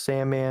for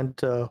Sandman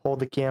to hold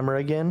the camera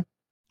again.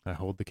 I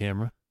hold the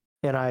camera.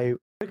 And I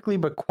quickly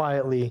but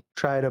quietly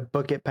try to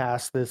book it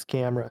past this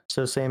camera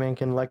so Sandman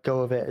can let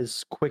go of it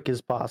as quick as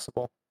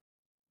possible.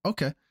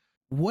 Okay.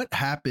 What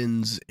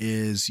happens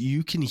is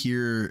you can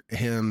hear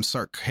him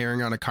start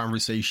carrying on a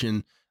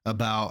conversation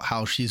about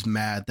how she's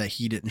mad that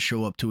he didn't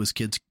show up to his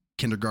kid's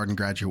kindergarten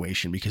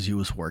graduation because he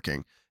was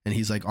working. And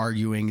he's like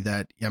arguing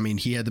that, I mean,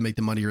 he had to make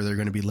the money or they're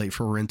going to be late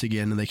for rent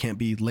again, and they can't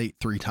be late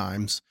 3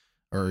 times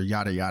or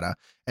yada, yada.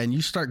 And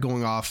you start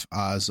going off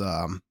as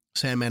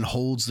Sandman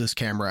holds this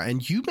camera,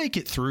 and you make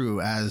it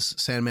through as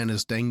Sandman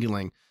is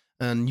dangling,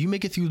 and you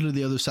make it through to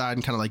the other side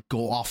and kind of like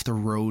go off the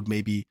road,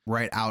 maybe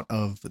right out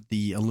of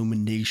the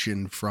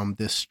illumination from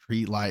this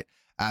street light,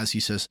 as he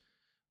says,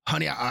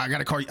 honey, I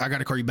gotta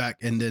call you back.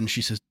 And then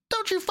she says,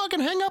 don't you fucking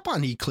hang up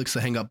on. He clicks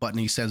the hang up button.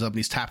 He stands up and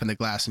he's tapping the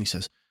glass, and he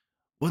says,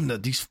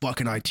 these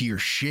fucking IT are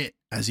shit,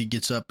 as he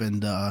gets up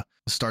and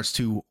starts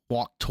to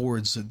walk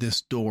towards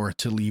this door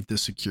to leave the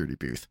security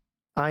booth.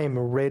 I am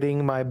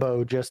readying my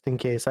bow just in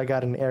case. I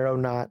got an arrow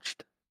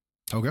notched.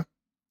 Okay.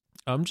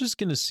 I'm just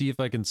going to see if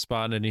I can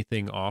spot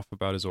anything off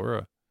about his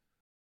aura.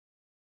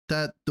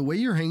 That the way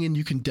you're hanging,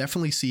 you can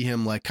definitely see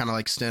him like kind of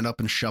like stand up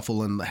and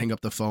shuffle and hang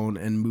up the phone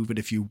and move it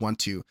if you want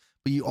to.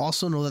 But you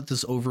also know that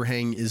this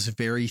overhang is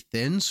very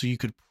thin, so you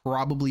could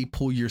probably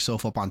pull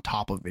yourself up on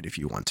top of it if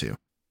you want to.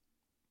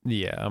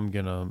 Yeah, I'm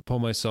going to pull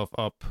myself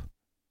up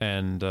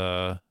and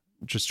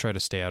just try to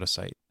stay out of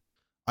sight.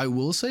 I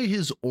will say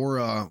his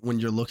aura, when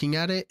you're looking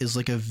at it, is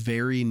like a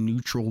very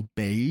neutral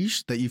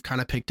beige that you've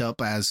kind of picked up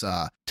as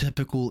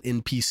typical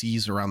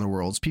NPCs around the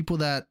world. It's people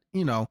that,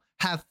 you know,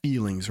 have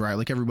feelings, right?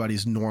 Like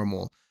everybody's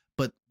normal,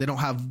 but they don't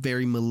have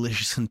very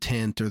malicious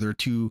intent, or they're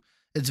too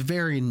It's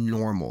very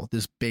normal,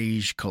 this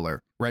beige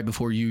color, right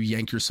before you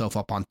yank yourself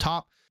up on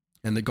top,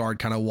 and the guard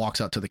kind of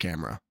walks out to the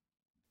camera.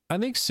 I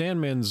think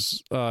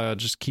Sandman's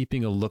just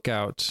keeping a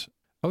lookout.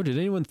 Oh, did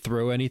anyone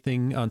throw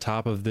anything on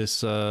top of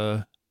this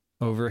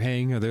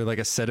overhang? Are there like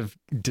a set of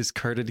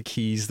discarded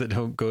keys that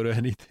don't go to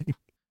anything?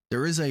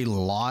 There is a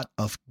lot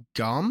of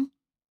gum,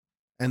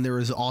 and there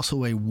is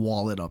also a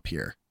wallet up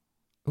here.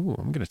 Ooh,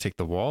 I'm going to take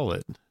the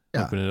wallet.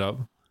 Yeah. Open it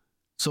up.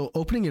 So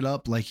opening it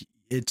up, like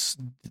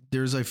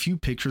there's a few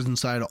pictures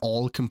inside,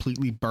 all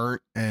completely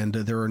burnt, and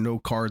there are no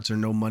cards or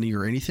no money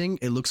or anything.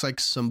 It looks like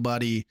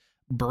somebody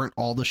burnt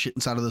all the shit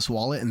inside of this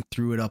wallet and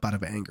threw it up out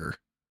of anger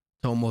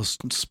to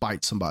almost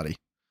spite somebody.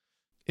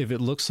 If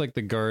it looks like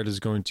the guard is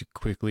going to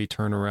quickly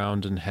turn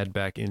around and head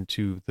back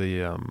into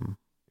the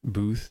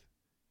booth,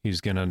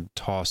 he's going to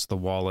toss the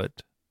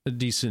wallet a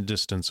decent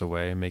distance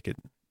away and make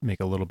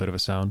a little bit of a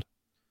sound.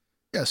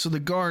 Yeah, so the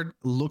guard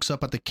looks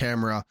up at the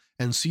camera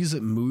and sees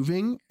it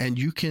moving, and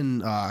you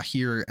can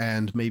hear,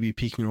 and maybe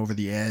peeking over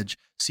the edge,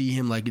 see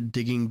him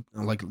digging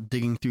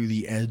through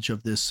the edge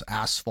of this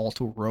asphalt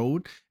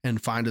road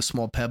and find a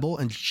small pebble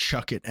and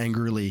chuck it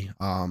angrily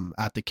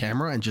at the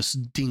camera and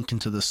just dink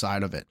into the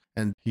side of it.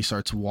 And he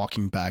starts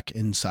walking back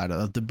inside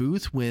of the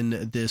booth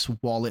when this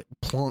wallet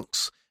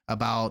plunks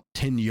about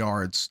 10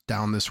 yards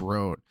down this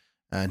road,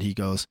 and he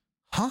goes,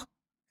 "Huh?"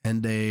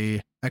 And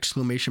a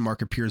exclamation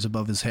mark appears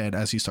above his head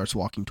as he starts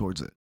walking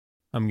towards it.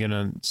 I'm going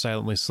to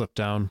silently slip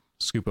down,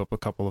 scoop up a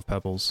couple of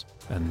pebbles,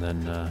 and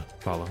then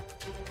follow.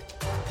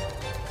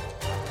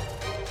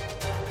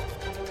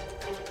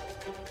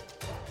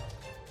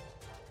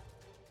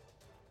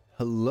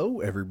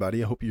 Hello,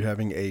 everybody. I hope you're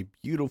having a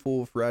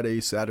beautiful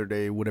Friday,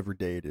 Saturday, whatever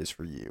day it is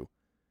for you.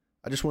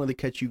 I just wanted to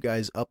catch you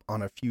guys up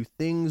on a few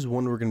things.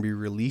 One, we're going to be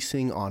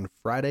releasing on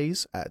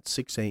Fridays at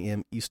 6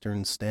 a.m.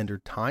 Eastern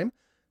Standard Time.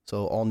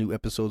 So all new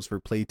episodes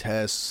for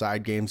playtests,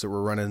 side games that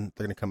we're running,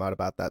 they're going to come out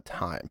about that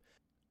time.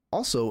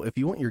 Also, if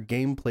you want your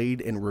game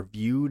played and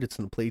reviewed, it's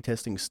in the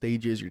playtesting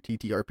stages, your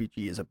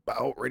TTRPG is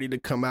about ready to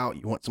come out,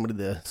 you want somebody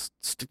to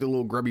stick their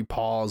little grubby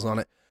paws on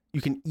it,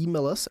 you can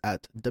email us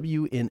at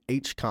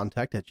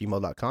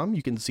wnhcontact@gmail.com.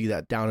 You can see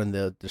that down in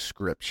the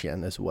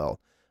description as well.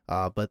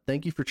 But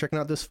thank you for checking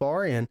out this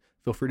far, and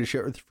feel free to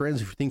share it with your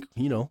friends if you think,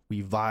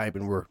 we vibe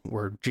and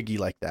we're jiggy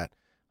like that.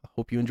 I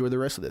hope you enjoy the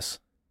rest of this.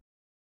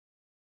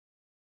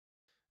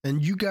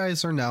 And you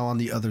guys are now on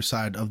the other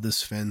side of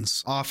this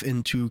fence, off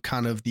into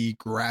kind of the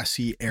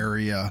grassy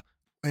area.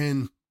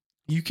 And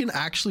you can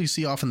actually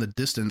see off in the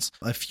distance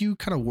a few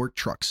kind of work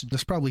trucks.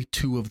 There's probably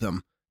 2 of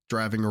them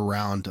driving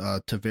around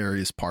to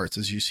various parts,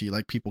 as you see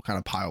like people kind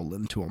of piled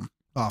into them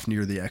off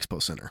near the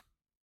expo center.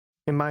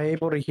 Am I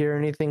able to hear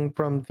anything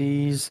from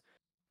these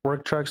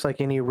work trucks,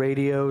 like any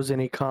radios,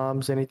 any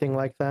comms, anything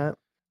like that?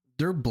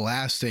 They're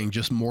blasting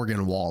just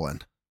Morgan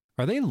Wallen.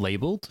 Are they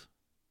labeled?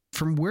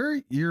 From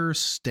where you're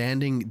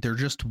standing, they're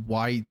just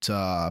white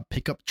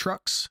pickup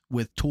trucks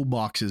with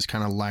toolboxes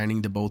kind of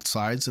lining to both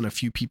sides, and a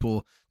few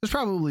people. There's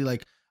probably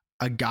like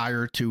a guy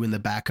or 2 in the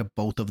back of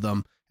both of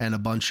them, and a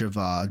bunch of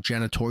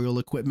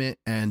janitorial equipment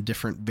and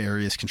different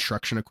various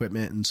construction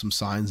equipment and some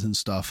signs and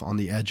stuff on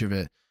the edge of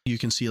it. You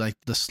can see like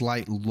the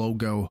slight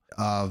logo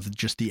of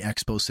just the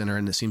expo center,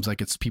 and it seems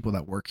like it's people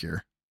that work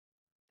here.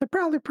 They're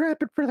probably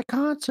prepping for the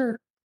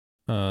concert.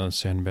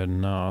 Sandman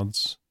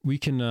nods. We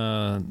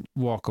can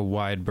walk a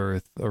wide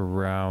berth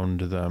around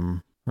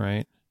them,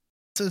 right?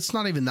 So it's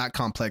not even that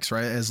complex,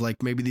 right? As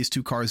like maybe these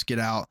 2 cars get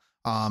out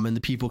and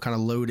the people kind of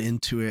load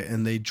into it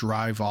and they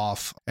drive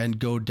off and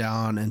go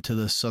down into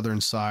the southern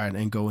side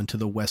and go into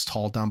the west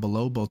hall down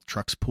below. Both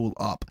trucks pull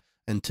up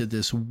into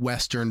this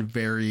western,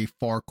 very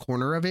far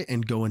corner of it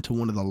and go into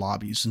one of the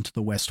lobbies into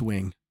the west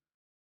wing.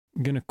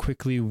 I'm going to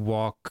quickly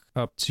walk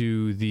up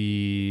to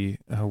the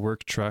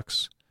work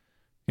trucks.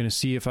 Going to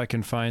see if I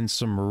can find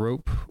some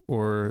rope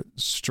or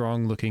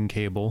strong looking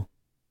cable.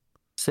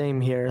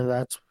 Same here.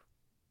 That's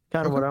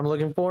kind of what I'm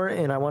looking for.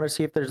 And I want to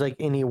see if there's like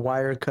any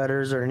wire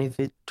cutters or any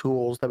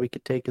tools that we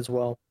could take as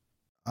well.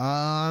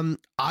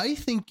 I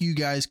think you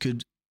guys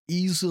could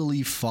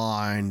easily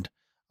find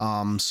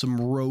some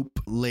rope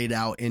laid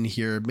out in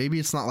here. Maybe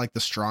it's not like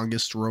the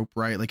strongest rope,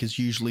 right? Like it's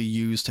usually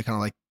used to kind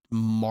of like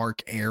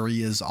mark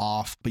areas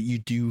off, but you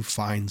do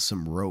find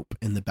some rope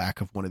in the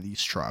back of one of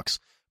these trucks.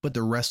 But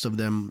the rest of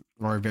them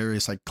are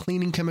various like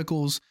cleaning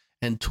chemicals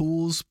and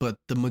tools, but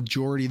the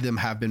majority of them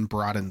have been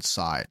brought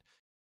inside.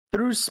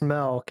 Through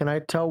smell, can I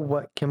tell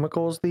what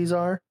chemicals these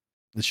are?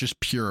 It's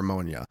just pure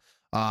ammonia.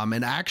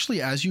 And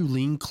actually, as you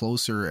lean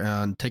closer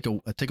and take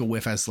a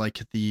whiff, as like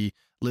the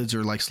lids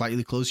are like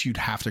slightly closed, you'd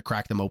have to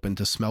crack them open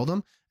to smell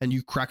them. And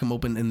you crack them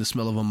open, and the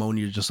smell of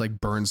ammonia just like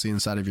burns the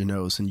inside of your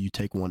nose, and you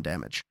take 1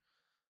 damage.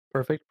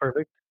 Perfect.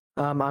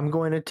 I'm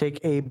going to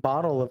take a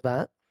bottle of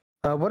that.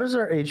 What is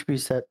our HP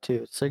set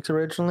to? 6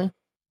 originally?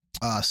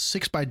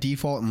 6 by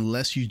default,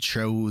 unless you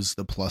chose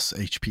the plus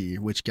HP,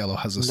 which Gello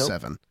has a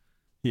 7.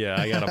 Yeah,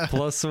 I got a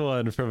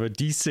 +1 from a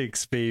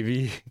D6,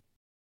 baby.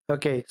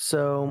 Okay,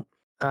 so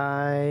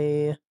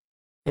I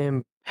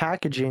am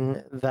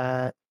packaging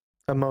that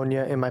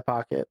ammonia in my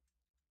pocket.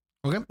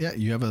 Okay. Yeah,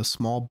 you have a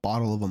small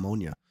bottle of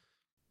ammonia.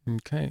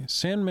 Okay.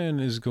 Sandman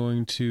is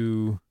going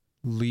to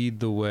lead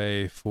the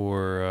way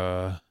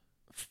for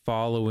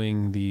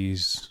following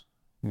these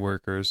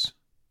workers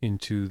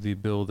into the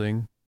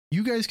building.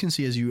 You guys can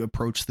see as you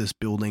approach this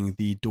building,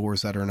 the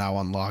doors that are now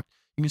unlocked.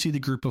 You can see the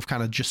group of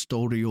kind of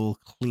custodial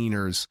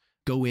cleaners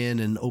go in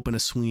and open a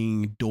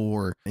swinging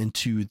door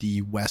into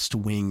the west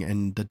wing,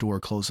 and the door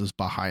closes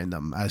behind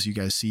them as you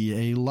guys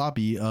see a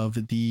lobby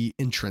of the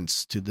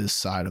entrance to this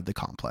side of the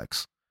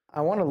complex. I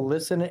want to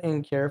listen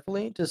in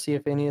carefully to see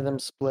if any of them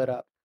split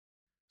up.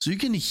 So you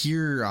can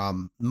hear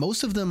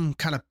most of them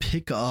kind of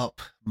pick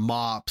up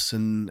mops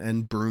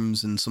and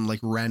brooms and some like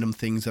random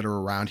things that are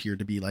around here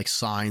to be like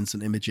signs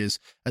and images,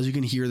 as you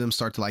can hear them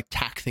start to like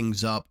tack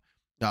things up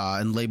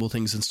and label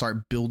things and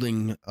start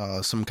building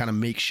some kind of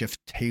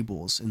makeshift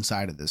tables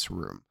inside of this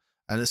room.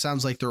 And it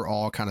sounds like they're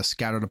all kind of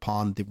scattered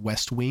upon the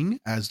west wing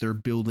as they're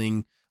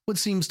building what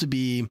seems to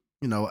be,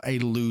 a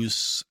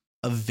loose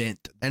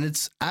event. And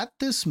it's at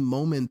this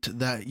moment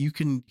that you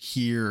can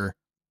hear,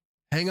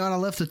 "Hang on, I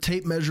left the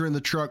tape measure in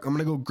the truck. I'm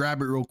going to go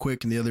grab it real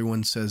quick." And the other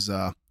one says,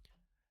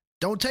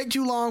 "Don't take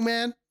too long,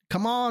 man.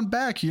 Come on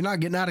back. You're not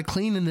getting out of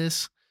cleaning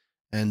this."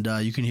 And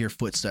you can hear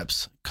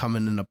footsteps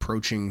coming and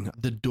approaching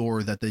the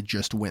door that they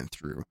just went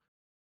through.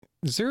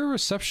 Is there a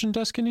reception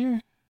desk in here?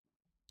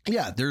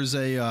 Yeah, there's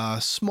a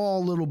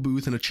small little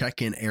booth and a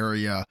check-in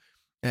area.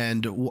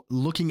 And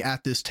looking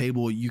at this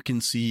table, you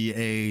can see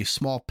a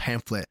small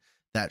pamphlet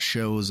that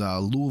shows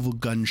Louisville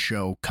Gun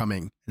Show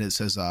coming. And it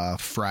says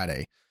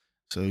Friday.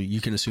 So you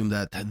can assume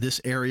that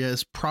this area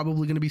is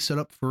probably going to be set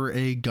up for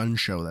a gun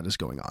show that is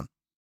going on.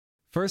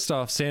 First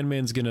off,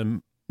 Sandman's going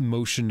to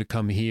motion to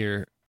come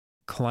here,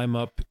 climb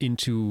up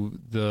into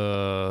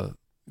the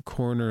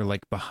corner,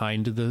 like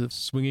behind the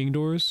swinging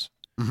doors,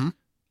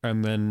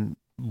 and then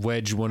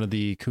wedge one of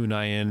the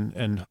kunai in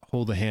and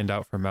hold a hand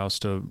out for Mouse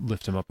to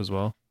lift him up as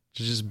well.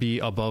 To just be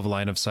above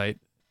line of sight,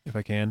 if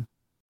I can.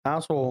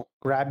 Mouse will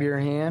grab your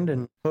hand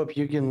and hope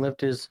you can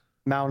lift his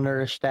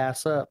malnourished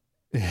ass up.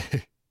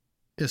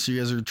 Yeah, so you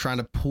guys are trying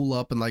to pull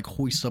up and like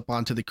hoist up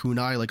onto the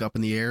kunai, like up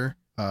in the air,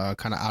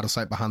 kind of out of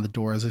sight behind the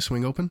door as they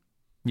swing open.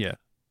 Yeah.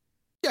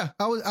 Yeah,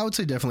 I would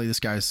say definitely this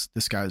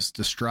guy's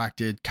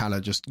distracted, kind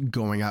of just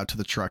going out to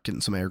the truck,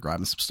 getting some air,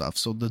 grabbing some stuff.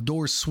 So the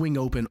doors swing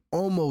open,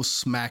 almost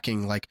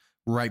smacking like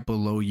right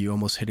below you,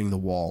 almost hitting the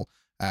wall,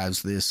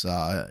 as this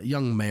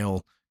young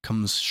male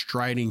comes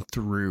striding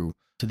through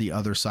to the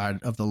other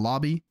side of the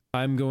lobby.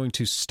 I'm going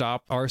to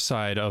stop our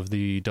side of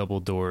the double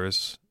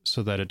doors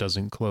so that it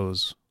doesn't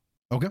close.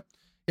 Okay.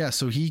 Yeah,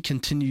 so he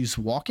continues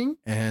walking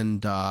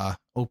and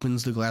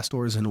opens the glass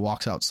doors and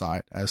walks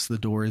outside as the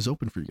door is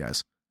open for you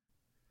guys.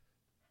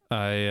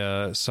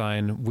 I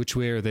sign, "Which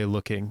way are they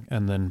looking?"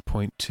 and then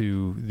point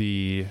to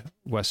the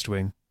west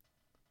wing.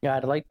 Yeah,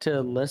 I'd like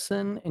to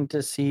listen and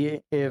to see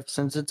if,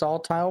 since it's all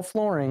tile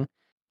flooring,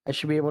 I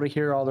should be able to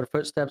hear all their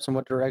footsteps and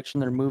what direction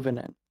they're moving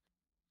in.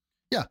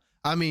 Yeah,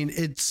 I mean,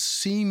 it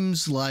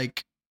seems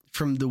like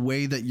from the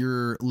way that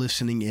you're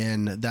listening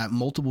in that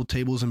multiple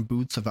tables and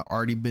booths have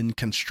already been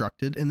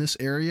constructed in this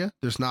area.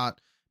 There's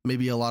not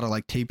maybe a lot of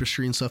like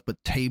tapestry and stuff,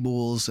 but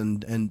tables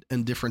and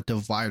different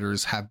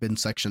dividers have been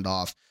sectioned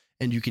off,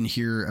 and you can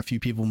hear a few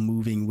people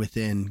moving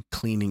within,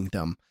 cleaning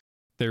them.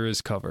 There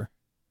is cover.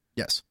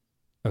 Yes.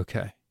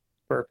 Okay.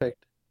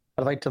 Perfect.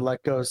 I'd like to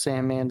let go of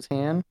Sandman's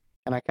hand,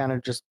 and I kind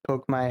of just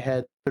poke my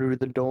head through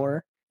the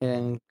door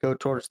and go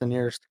towards the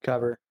nearest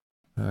cover.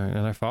 All right,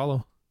 and I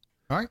follow.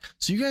 All right.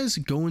 So you guys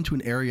go into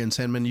an area in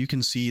Sandman. You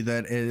can see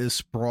that it is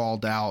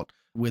sprawled out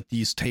with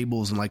these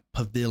tables and like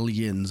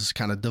pavilions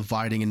kind of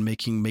dividing and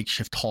making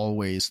makeshift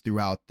hallways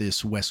throughout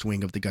this west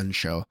wing of the gun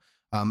show.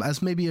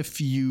 As maybe a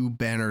few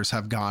banners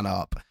have gone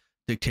up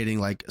dictating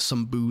like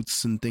some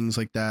booths and things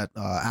like that,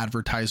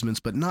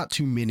 advertisements, but not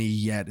too many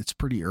yet. It's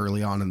pretty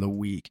early on in the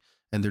week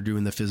and they're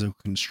doing the physical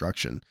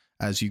construction.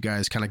 As you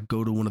guys kind of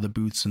go to one of the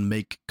booths and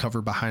make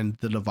cover behind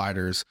the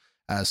dividers,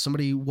 as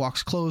somebody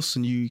walks close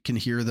and you can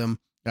hear them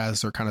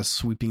as they're kind of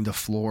sweeping the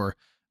floor,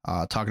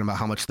 talking about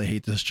how much they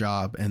hate this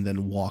job, and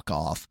then walk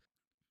off.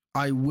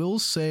 I will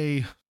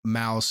say,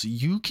 Mouse,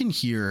 you can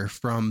hear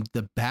from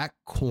the back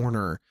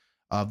corner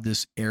of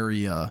this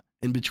area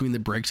in between the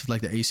breaks of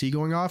like the AC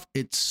going off.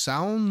 It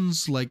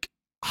sounds like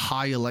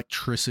high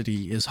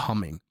electricity is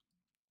humming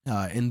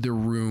in the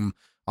room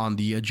on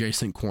the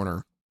adjacent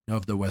corner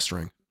of the West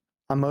Ring.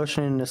 I'm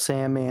motioning to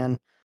Sandman,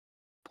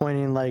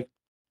 pointing like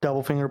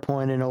double finger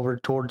pointing over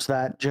towards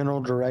that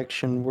general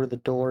direction where the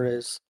door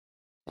is.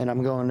 And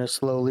I'm going to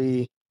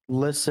slowly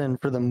listen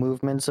for the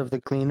movements of the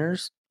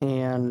cleaners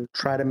and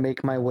try to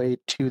make my way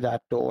to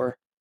that door.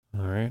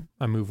 All right.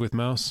 I move with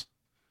Mouse.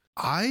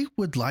 I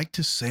would like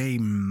to say,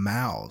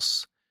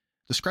 Mouse,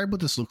 describe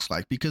what this looks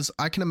like, because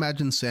I can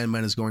imagine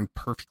Sandman is going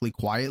perfectly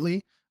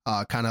quietly,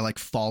 kind of like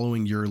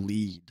following your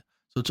lead.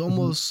 So it's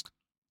almost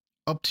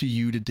up to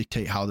you to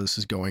dictate how this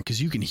is going,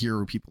 because you can hear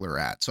where people are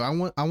at. So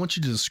I want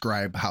you to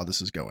describe how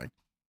this is going.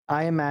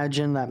 I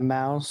imagine that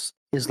Mouse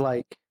is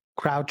like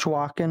crouch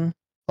walking,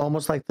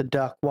 almost like the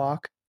duck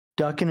walk,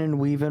 ducking and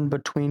weaving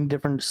between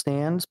different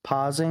stands,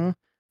 pausing,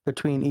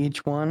 between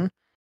each one,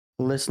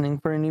 listening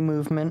for any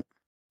movement,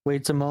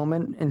 waits a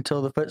moment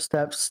until the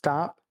footsteps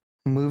stop,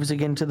 moves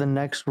again to the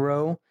next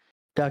row,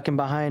 ducking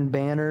behind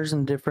banners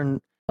and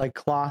different like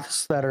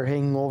cloths that are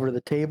hanging over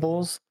the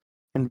tables,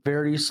 and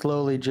very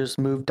slowly just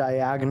move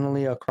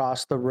diagonally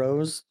across the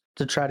rows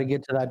to try to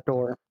get to that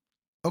door.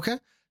 Okay.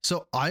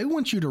 So I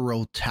want you to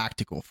roll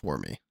tactical for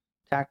me.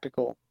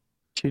 Tactical.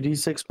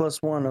 2d6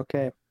 plus 1,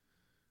 okay.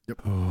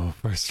 Oh,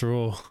 first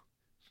roll.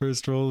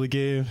 First roll of the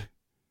game.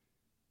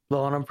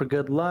 Blowing them for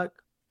good luck.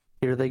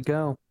 Here they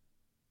go.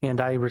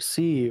 And I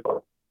receive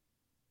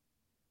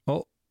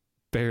Oh,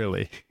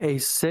 barely. a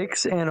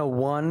 6 and a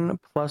 1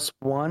 plus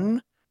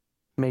 1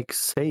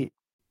 makes 8.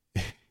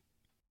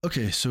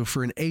 Okay, so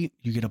for an 8,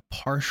 you get a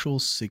partial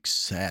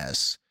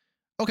success.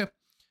 Okay,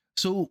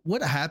 so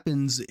what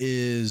happens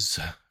is,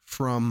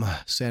 from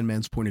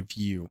Sandman's point of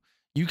view,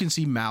 you can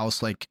see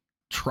Mouse like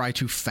try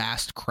to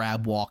fast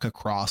crab walk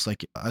across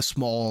like a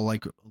small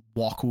like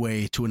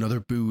walkway to another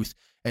booth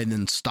and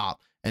then stop.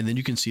 And then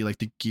you can see like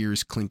the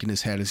gears clink in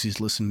his head as he's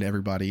listening to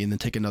everybody and then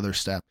take another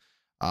step.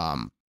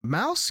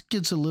 Mouse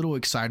gets a little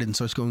excited and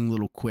starts going a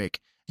little quick.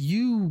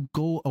 You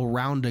go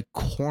around a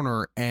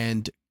corner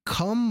and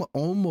come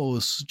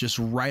almost just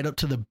right up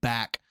to the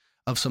back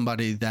of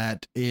somebody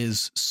that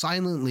is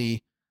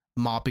silently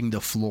mopping the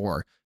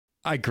floor.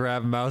 I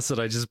grab Mouse and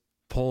I just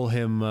pull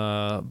him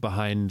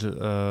behind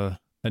a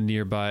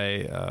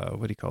nearby,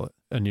 what do you call it?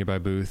 A nearby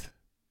booth.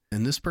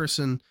 And this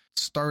person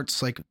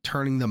starts like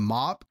turning the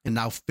mop and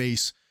now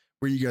face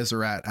where you guys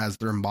are at as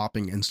they're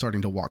mopping and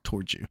starting to walk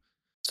towards you.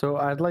 So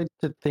I'd like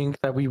to think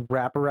that we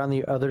wrap around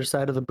the other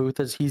side of the booth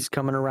as he's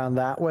coming around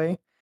that way.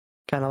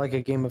 Kind of like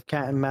a game of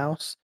cat and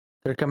mouse.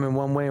 They're coming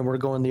one way and we're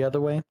going the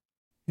other way.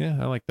 Yeah,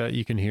 I like that.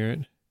 You can hear it.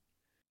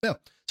 Yeah.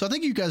 So I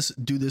think you guys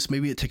do this.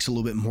 Maybe it takes a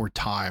little bit more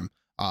time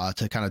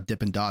to kind of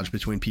dip and dodge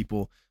between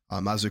people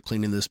as they're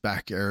cleaning this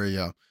back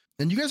area.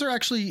 And you guys are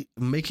actually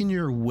making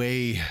your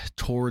way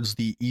towards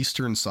the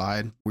eastern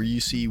side where you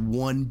see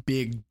one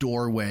big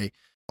doorway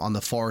on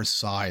the far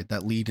side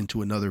that lead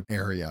into another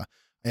area.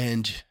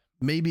 And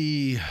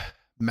maybe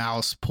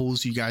Mouse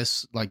pulls you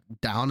guys like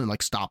down and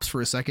like stops for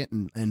a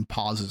second and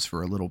pauses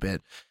for a little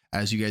bit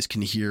as you guys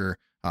can hear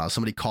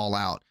somebody call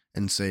out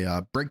and say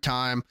break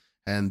time.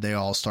 And they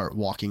all start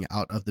walking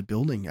out of the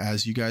building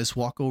as you guys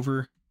walk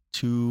over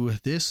to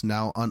this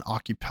now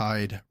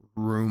unoccupied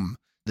room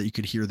that you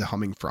could hear the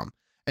humming from.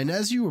 And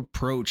as you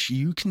approach,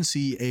 you can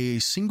see a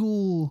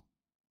single,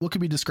 what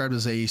could be described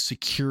as a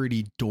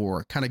security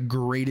door, kind of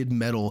grated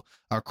metal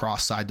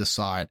across side to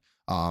side,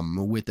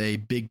 with a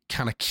big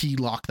kind of key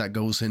lock that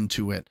goes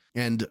into it.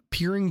 And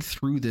peering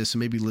through this and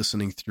maybe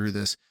listening through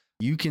this,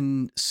 you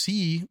can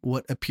see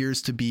what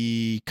appears to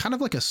be kind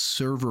of like a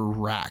server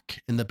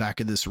rack in the back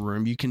of this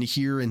room. You can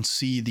hear and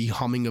see the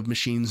humming of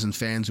machines and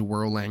fans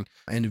whirling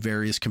and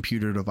various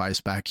computer device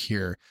back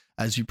here.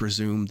 As you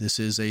presume, this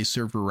is a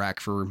server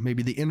rack for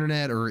maybe the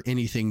internet or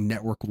anything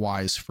network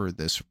wise for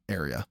this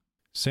area.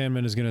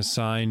 Sandman is going to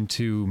sign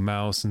to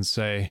Mouse and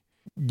say,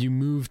 you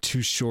move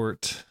too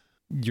short.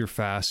 You're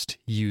fast.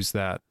 Use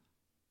that.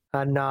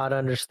 I'm not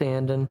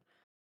understanding.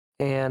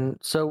 And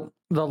so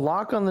the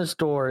lock on this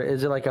door,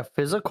 is it like a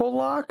physical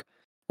lock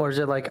or is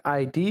it like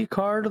ID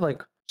card?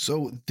 Like,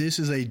 so this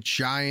is a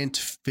giant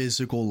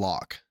physical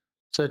lock.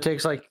 So it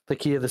takes like the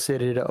key of the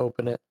city to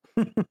open it.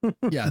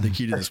 Yeah, the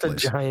key to this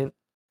place. Giant.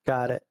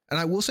 Got it. And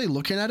I will say,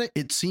 looking at it,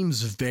 it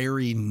seems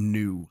very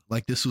new.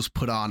 Like this was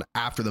put on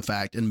after the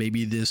fact. And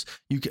maybe this,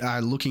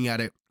 looking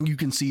at it, you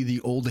can see the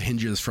old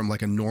hinges from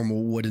like a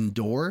normal wooden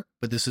door,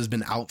 but this has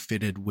been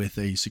outfitted with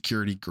a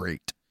security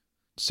grate.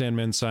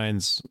 Sandman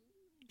signs,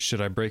 should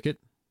I break it?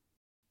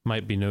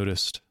 Might be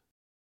noticed.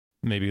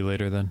 Maybe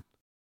later then.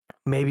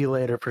 Maybe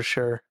later for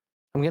sure.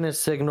 I'm going to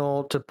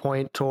signal to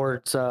point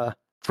towards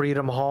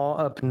Freedom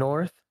Hall up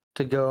north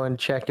to go and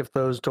check if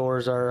those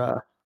doors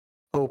are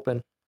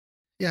open.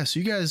 Yeah,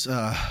 so you guys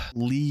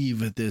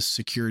leave this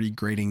security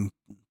grating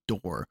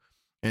door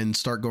and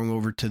start going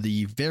over to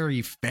the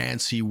very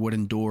fancy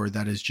wooden door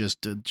that is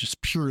just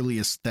purely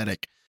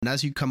aesthetic. And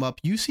as you come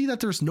up, you see that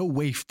there's no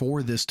way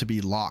for this to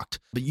be locked,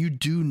 but you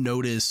do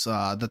notice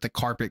that the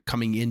carpet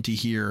coming into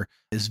here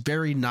is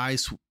very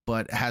nice,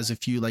 but has a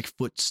few like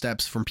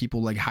footsteps from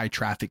people like high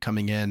traffic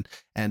coming in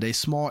and a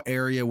small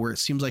area where it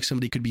seems like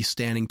somebody could be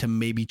standing to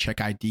maybe check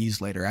IDs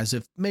later, as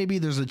if maybe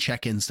there's a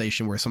check-in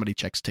station where somebody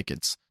checks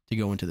tickets to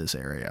go into this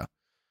area.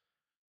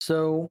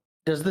 So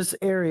does this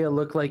area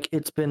look like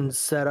it's been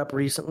set up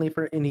recently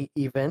for any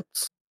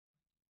events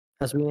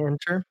as we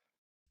enter?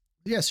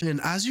 Yes,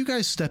 and as you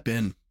guys step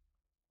in,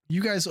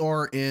 you guys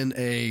are in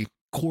a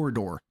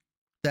corridor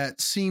that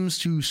seems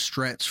to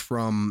stretch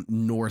from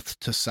north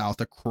to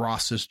south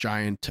across this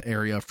giant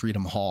area of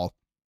Freedom Hall.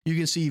 You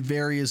can see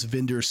various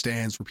vendor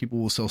stands where people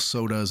will sell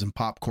sodas and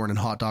popcorn and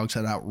hot dogs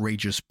at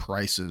outrageous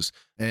prices.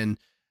 And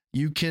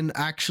you can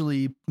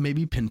actually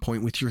maybe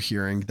pinpoint with your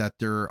hearing that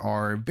there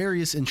are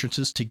various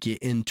entrances to get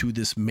into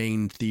this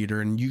main theater.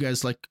 And you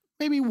guys like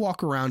maybe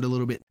walk around a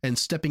little bit, and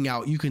stepping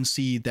out, you can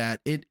see that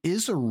it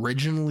is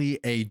originally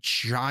a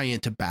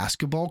giant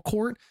basketball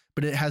court,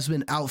 but it has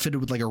been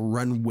outfitted with like a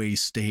runway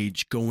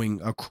stage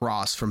going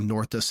across from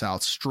north to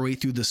south,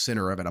 straight through the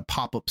center of it, a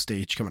pop-up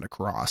stage coming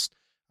across,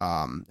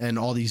 and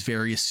all these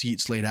various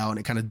seats laid out, and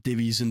it kind of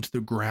divvies into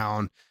the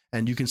ground.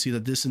 And you can see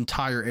that this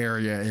entire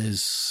area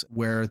is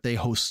where they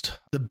host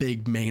the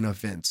big main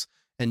events.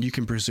 And you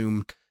can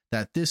presume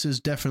that this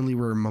is definitely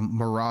where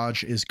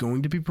Mirage is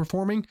going to be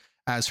performing,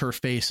 as her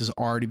face has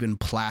already been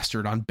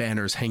plastered on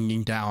banners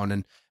hanging down,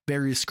 and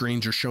various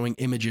screens are showing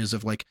images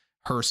of like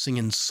her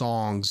singing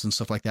songs and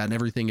stuff like that. And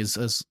everything is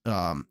as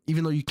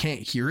even though you can't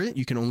hear it,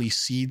 you can only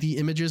see the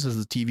images as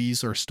the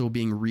TVs are still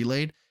being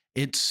relayed.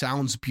 It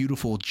sounds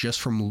beautiful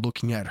just from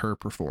looking at her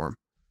perform.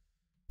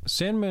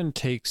 Sandman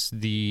takes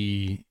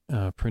the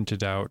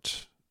printed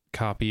out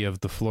copy of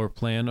the floor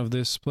plan of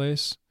this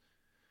place.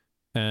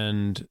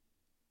 And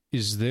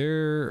is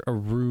there a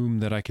room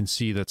that I can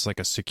see that's like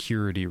a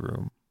security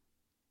room?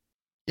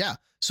 Yeah.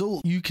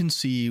 So you can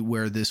see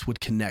where this would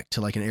connect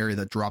to like an area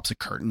that drops a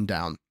curtain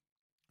down.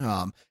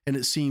 And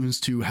it seems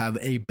to have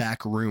a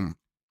back room.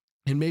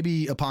 And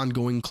maybe upon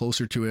going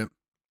closer to it,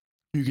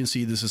 you can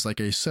see this is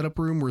like a setup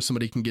room where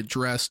somebody can get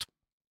dressed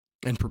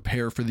and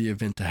prepare for the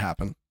event to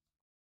happen.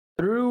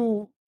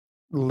 Through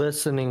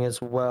listening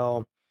as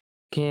well,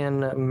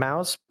 can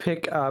Mouse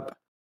pick up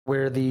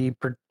where the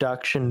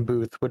production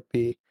booth would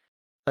be?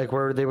 Like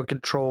where they would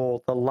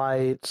control the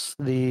lights,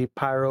 the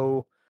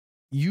pyro?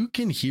 You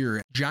can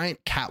hear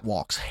giant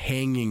catwalks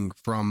hanging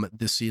from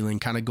the ceiling,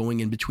 kind of going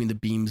in between the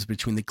beams,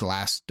 between the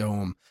glass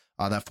dome.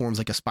 That forms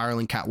like a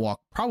spiraling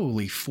catwalk,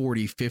 probably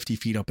 40, 50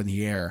 feet up in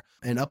the air.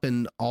 And up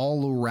and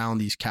all around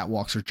these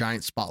catwalks are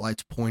giant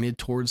spotlights pointed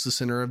towards the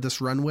center of this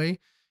runway.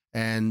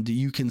 And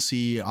you can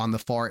see on the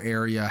far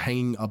area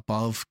hanging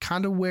above,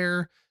 kind of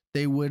where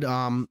they would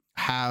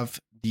have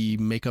the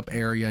makeup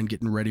area and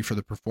getting ready for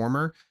the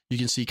performer. You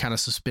can see kind of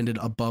suspended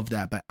above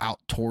that, but out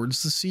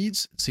towards the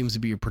seats, it seems to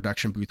be a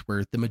production booth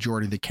where the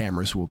majority of the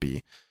cameras will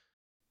be.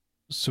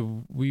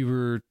 So we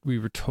were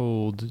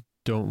told,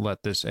 don't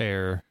let this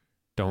air,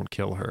 don't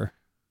kill her.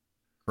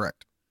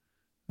 Correct.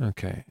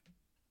 Okay.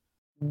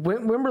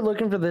 When we're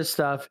looking for this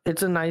stuff,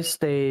 it's a nice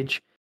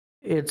stage.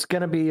 It's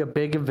going to be a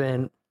big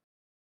event.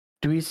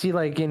 Do we see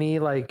like any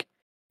like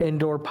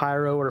indoor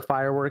pyro or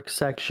fireworks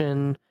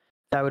section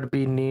that would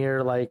be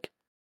near like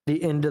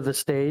the end of the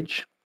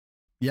stage?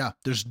 Yeah,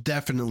 there's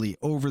definitely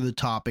over the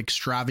top,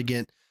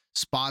 extravagant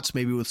spots,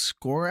 maybe with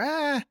score.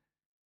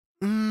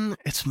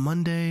 It's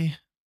Monday.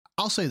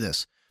 I'll say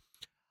this.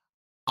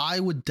 I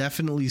would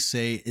definitely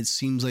say it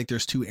seems like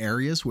there's two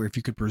areas where if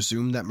you could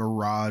presume that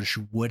Mirage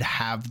would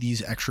have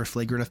these extra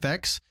flagrant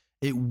effects,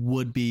 it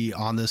would be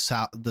on the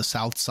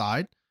south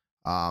side.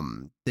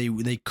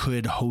 They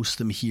could host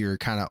them here,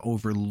 kind of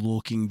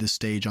overlooking the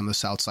stage on the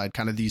south side,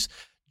 kind of these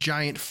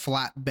giant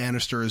flat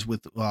banisters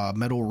with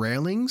metal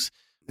railings,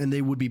 and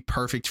they would be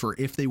perfect for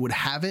if they would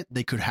have it,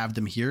 they could have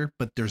them here,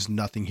 but there's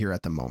nothing here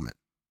at the moment.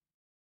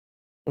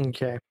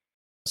 Okay.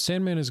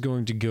 Sandman is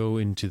going to go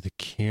into the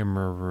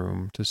camera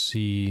room to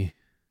see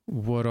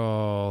what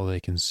all they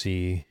can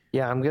see.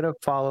 Yeah, I'm going to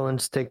follow and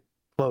stick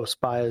close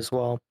by as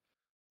well.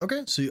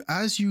 Okay, so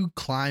as you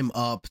climb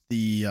up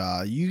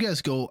you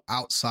guys go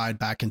outside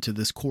back into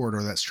this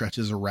corridor that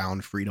stretches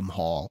around Freedom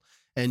Hall,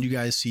 and you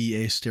guys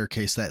see a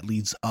staircase that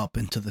leads up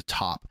into the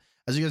top.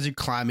 As you guys are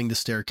climbing the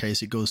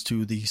staircase, it goes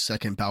to the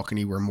second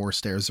balcony where more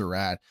stairs are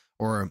at,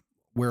 or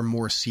where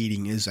more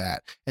seating is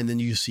at. And then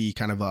you see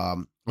kind of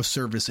a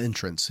service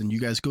entrance, and you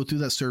guys go through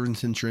that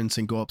service entrance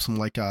and go up some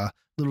like a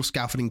little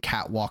scaffolding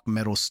catwalk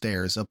metal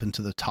stairs up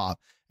into the top.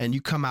 And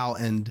you come out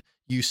and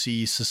you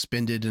see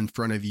suspended in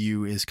front of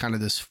you is kind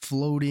of this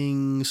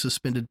floating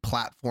suspended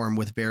platform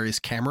with various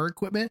camera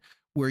equipment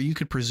where you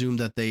could presume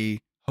that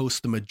they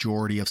host the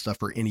majority of stuff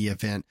for any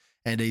event,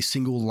 and a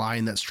single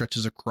line that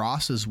stretches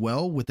across as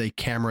well with a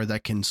camera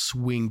that can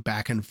swing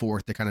back and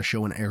forth to kind of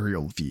show an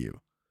aerial view.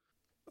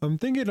 I'm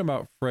thinking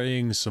about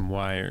fraying some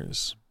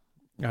wires.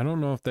 I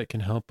don't know if that can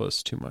help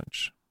us too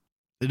much.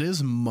 It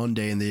is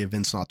Monday and the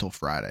event's not till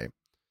Friday.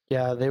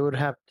 Yeah, they would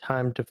have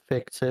time to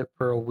fix it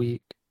for a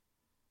week.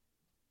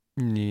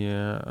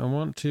 Yeah, I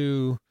want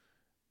to...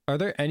 Are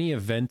there any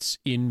events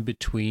in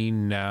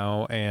between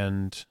now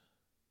and...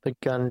 The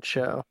gun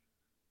show?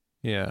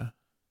 Yeah.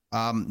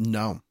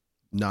 No,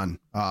 none.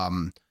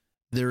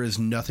 There is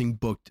nothing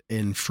booked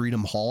in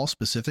Freedom Hall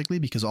specifically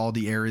because all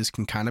the areas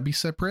can kind of be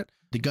separate.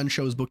 The gun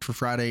show is booked for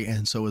Friday,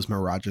 and so is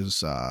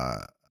Mirage's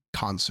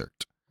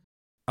concert.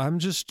 I'm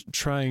just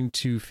trying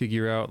to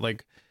figure out,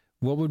 like,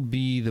 what would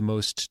be the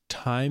most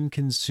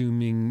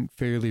time-consuming,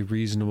 fairly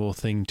reasonable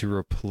thing to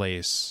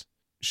replace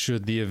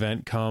should the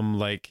event come,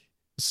 like,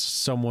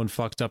 someone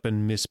fucked up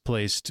and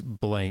misplaced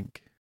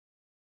blank.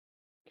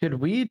 Could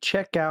we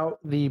check out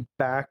the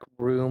back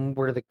room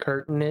where the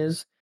curtain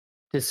is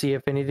to see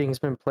if anything's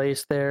been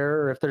placed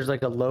there, or if there's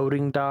like a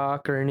loading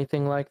dock or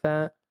anything like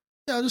that?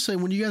 Yeah, I'll just say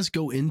when you guys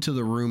go into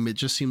the room, it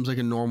just seems like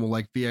a normal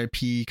like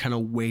VIP kind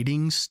of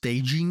waiting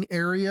staging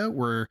area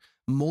where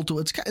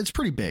it's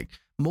pretty big.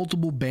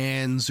 multiple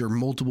bands or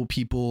multiple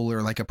people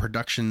or like a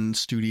production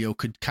studio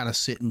could kind of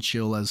sit and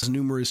chill as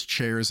numerous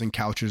chairs and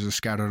couches are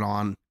scattered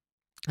on.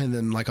 And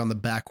then like on the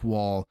back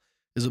wall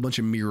is a bunch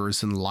of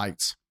mirrors and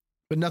lights,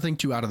 but nothing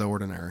too out of the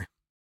ordinary.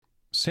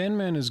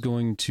 Sandman is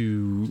going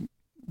to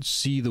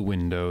see the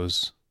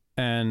windows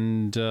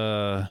and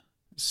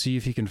see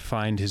if he can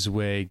find his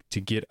way to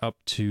get up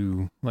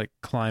to, like,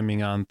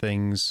 climbing on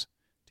things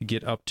to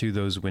get up to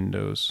those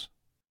windows.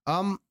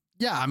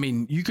 Yeah, I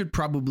mean, you could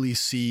probably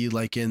see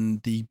like in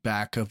the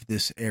back of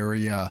this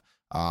area,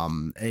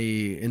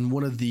 in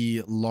one of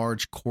the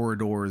large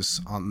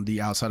corridors on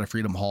the outside of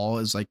Freedom Hall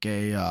is like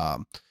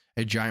a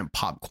giant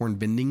popcorn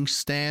vending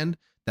stand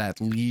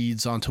that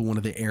leads onto one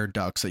of the air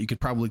ducts that you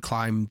could probably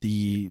climb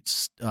the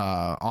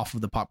off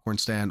of the popcorn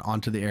stand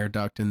onto the air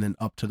duct and then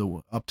up to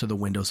the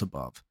windows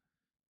above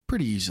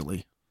pretty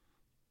easily.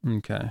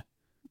 Okay.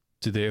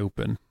 Do they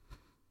open?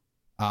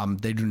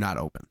 They do not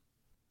open.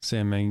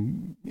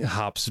 Sandman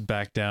hops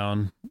back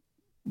down,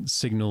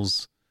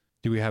 signals,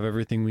 do we have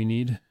everything we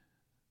need?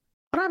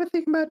 What I've been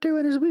thinking about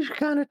doing is we should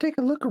kind of take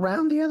a look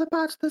around the other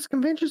parts of this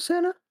convention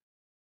center.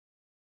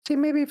 See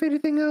maybe if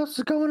anything else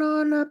is going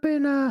on up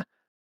in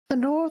the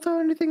north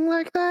or anything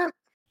like that.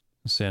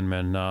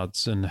 Sandman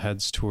nods and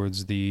heads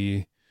towards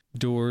the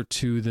door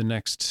to the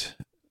next,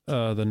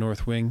 the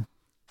north wing.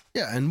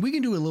 Yeah, and we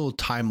can do a little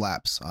time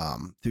lapse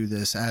through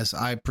this, as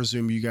I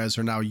presume you guys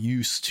are now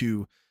used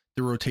to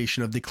the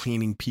rotation of the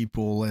cleaning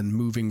people and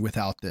moving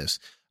without this.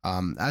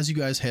 As you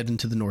guys head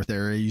into the north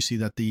area, you see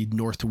that the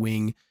north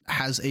wing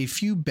has a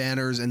few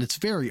banners and it's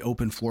very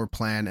open floor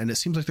plan. And it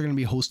seems like they're going to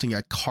be hosting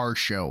a car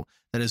show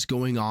that is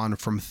going on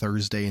from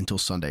Thursday until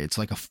Sunday. It's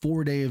like a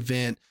 4-day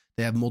event.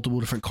 They have multiple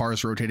different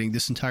cars rotating.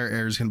 This entire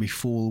area is going to be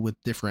full with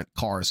different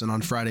cars. And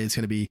on Friday, it's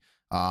going to be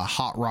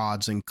hot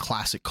rods and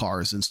classic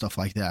cars and stuff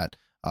like that.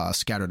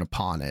 Scattered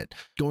upon it.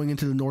 Going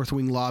into the North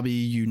Wing lobby,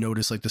 you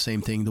notice like the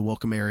same thing, the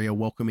welcome area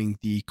welcoming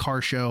the car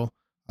show,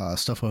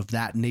 stuff of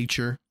that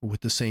nature,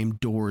 with the same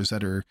doors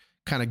that are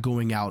kind of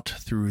going out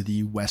through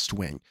the West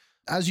Wing.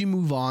 As you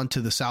move on to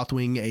the South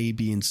Wing A,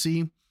 B, and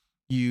C,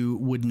 you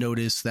would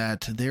notice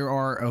that there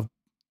are a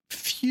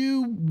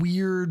few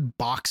weird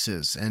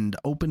boxes, and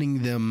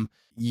opening them,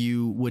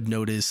 you would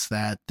notice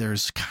that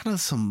there's kind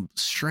of some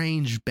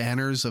strange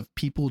banners of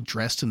people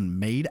dressed in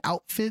maid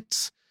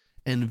outfits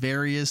and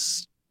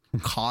various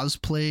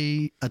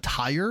cosplay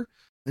attire.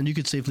 And you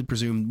could safely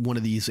presume one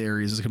of these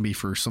areas is going to be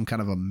for some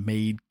kind of a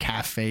maid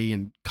cafe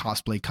and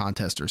cosplay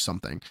contest or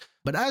something.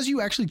 But as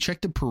you actually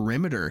check the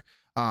perimeter,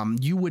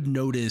 you would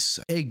notice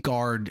a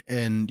guard,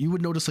 and you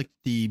would notice like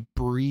the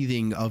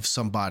breathing of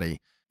somebody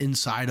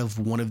inside of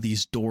one of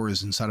these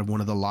doors, inside of one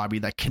of the lobby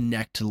that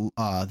connect to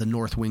the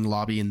North Wing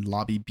lobby and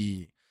lobby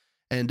B.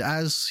 And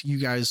as you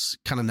guys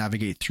kind of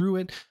navigate through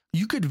it,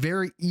 you could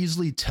very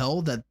easily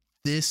tell that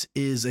this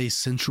is a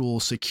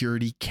central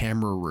security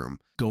camera room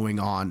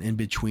going on in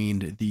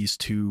between these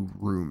two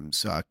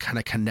rooms, kind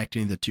of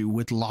connecting the two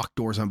with locked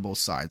doors on both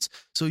sides.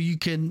 So you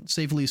can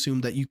safely assume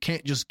that you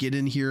can't just get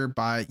in here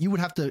you would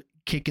have to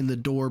kick in the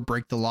door,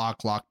 break the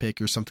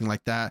lockpick or something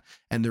like that.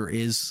 And there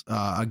is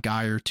a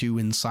guy or two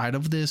inside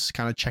of this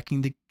kind of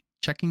checking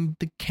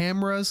the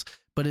cameras,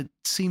 but it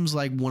seems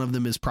like one of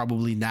them is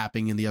probably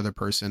napping and the other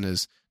person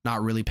is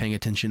not really paying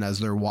attention as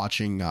they're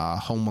watching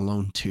Home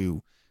Alone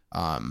 2.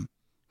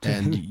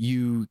 And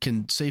you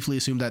can safely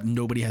assume that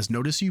nobody has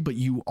noticed you, but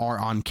you are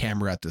on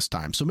camera at this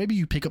time. So maybe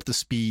you pick up the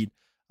speed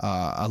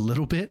a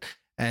little bit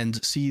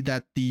and see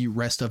that the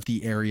rest of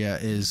the area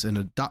is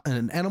an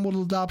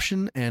animal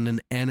adoption and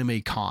an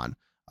anime con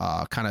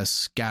kind of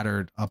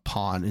scattered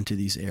upon into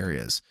these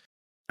areas.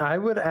 I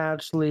would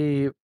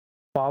actually,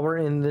 while we're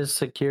in this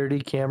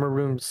security camera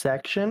room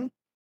section,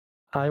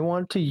 I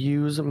want to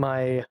use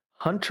my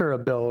hunter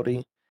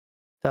ability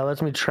that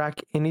lets me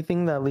track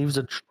anything that leaves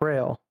a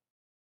trail.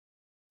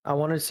 I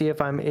want to see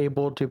if I'm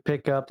able to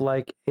pick up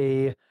like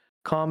a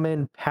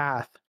common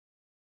path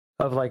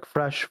of like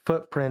fresh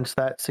footprints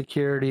that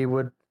security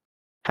would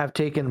have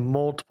taken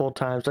multiple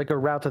times, like a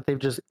route that they've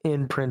just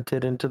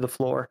imprinted into the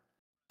floor.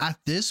 At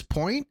this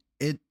point,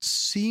 it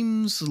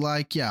seems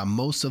like, yeah,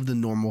 most of the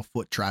normal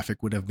foot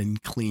traffic would have been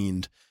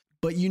cleaned,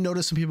 but you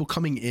notice some people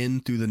coming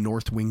in through the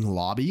North Wing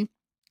lobby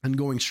and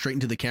going straight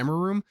into the camera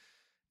room,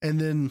 and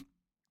then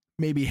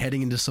maybe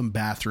heading into some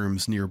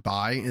bathrooms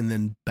nearby and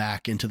then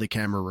back into the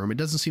camera room. It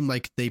doesn't seem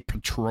like they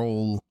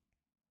patrol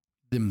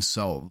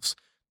themselves.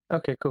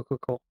 Okay, cool.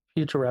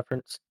 Future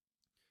reference.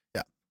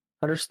 Yeah.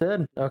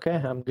 Understood. Okay,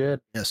 I'm good.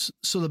 Yes.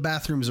 So the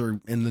bathrooms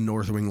are in the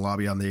North Wing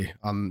lobby on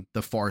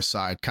the far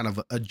side, kind of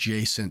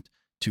adjacent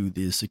to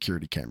the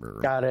security camera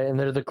room. Got it. And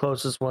they're the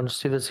closest ones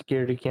to the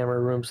security camera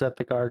rooms that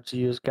the guards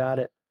use. Got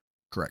it.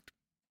 Correct.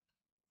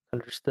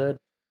 Understood.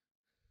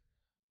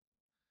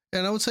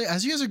 And I would say,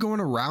 as you guys are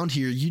going around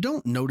here, you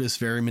don't notice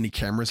very many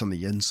cameras on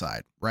the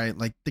inside, right?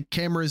 Like the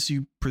cameras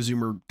you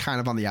presume are kind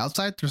of on the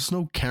outside. There's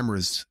no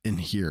cameras in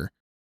here.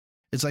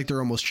 It's like they're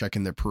almost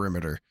checking their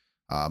perimeter.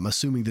 I'm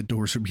assuming the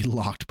doors would be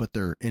locked, but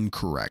they're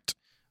incorrect.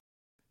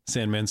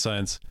 Sandman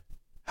signs,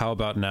 how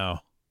about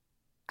now?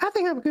 I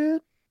think I'm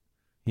good.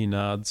 He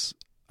nods.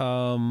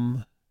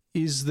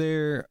 Is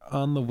there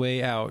on the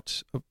way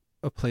out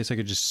a place I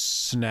could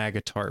just snag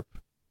a tarp?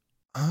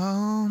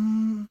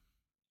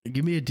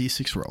 Give me a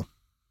D6 roll.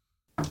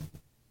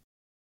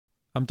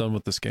 I'm done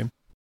with this game.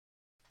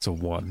 It's a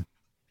 1.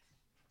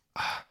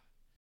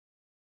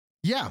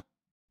 Yeah.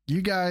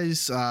 You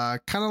guys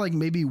kind of like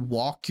maybe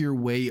walk your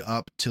way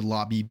up to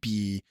lobby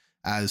B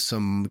as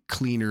some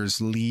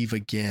cleaners leave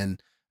again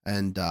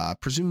and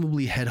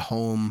presumably head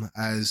home.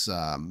 As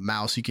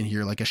Mouse, you can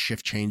hear like a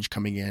shift change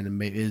coming in, and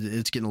maybe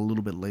it's getting a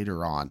little bit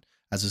later on,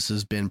 as this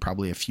has been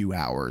probably a few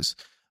hours.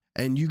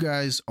 And you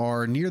guys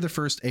are near the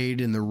first aid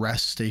in the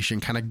rest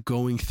station, kind of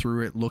going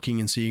through it, looking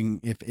and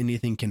seeing if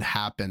anything can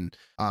happen.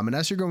 And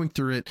as you're going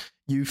through it,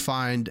 you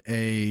find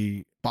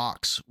a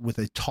box with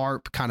a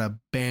tarp kind of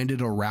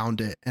banded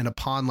around it. And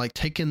upon like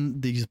taking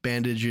these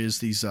bandages,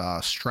 these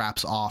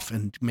straps off,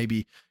 and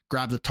maybe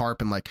grab the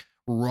tarp and like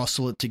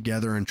rustle it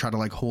together and try to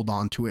like hold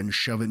on to it and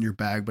shove it in your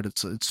bag, but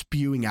it's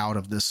spewing out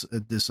of this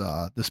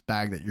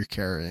bag that you're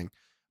carrying.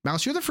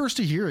 Mouse, you're the first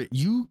to hear it.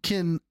 You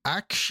can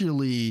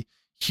actually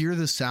hear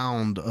the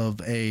sound of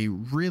a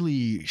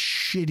really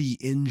shitty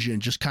engine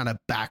just kind of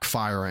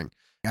backfiring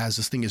as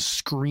this thing is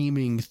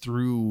screaming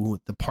through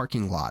the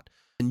parking lot.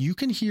 And you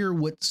can hear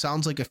what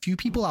sounds like a few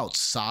people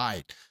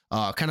outside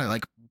kind of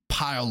like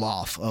pile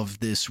off of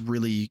this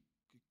really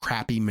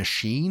crappy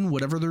machine,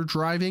 whatever they're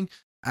driving,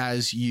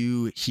 as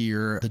you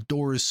hear the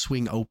doors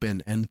swing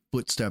open and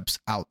footsteps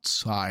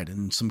outside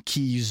and some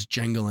keys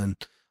jangling.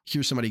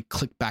 Hear somebody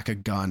click back a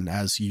gun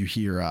as you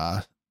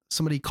hear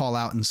somebody call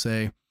out and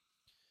say,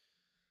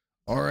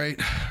 "All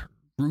right,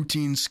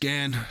 routine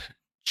scan,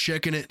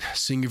 checking it,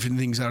 seeing if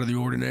anything's out of the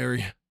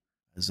ordinary,"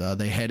 as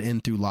they head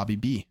in through lobby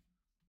B.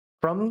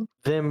 From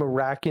them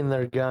racking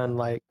their gun,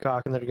 like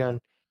cocking their gun,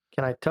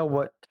 can I tell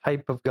what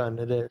type of gun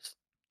it is?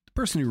 The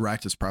person who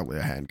racked is probably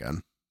a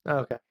handgun.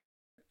 Okay.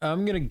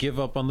 I'm going to give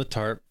up on the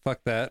tarp.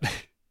 Fuck that.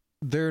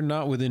 They're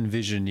not within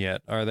vision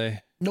yet, are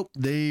they? Nope,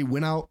 they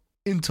went out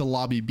into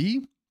lobby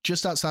B,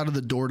 just outside of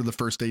the door to the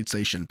first aid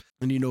station.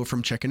 And you know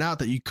from checking out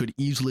that you could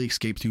easily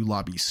escape through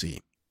lobby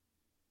C.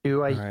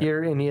 Do I Right.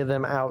 hear any of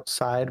them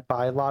outside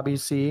by lobby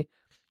C?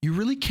 You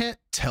really can't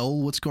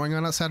tell what's going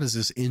on outside, as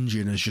this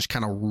engine is just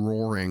kind of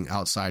roaring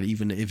outside,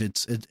 even if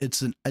it's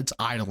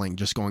idling,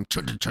 just going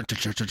chung, chung, chung,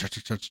 chung, chung,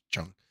 chung, chung,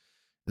 chung.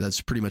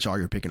 That's pretty much all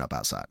you're picking up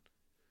outside.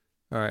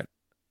 All right.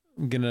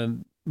 I'm going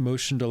to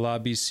motion to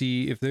lobby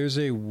C. If there's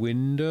a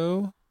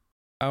window,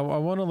 I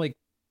want to like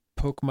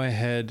poke my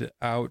head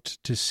out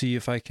to see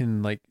if I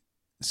can like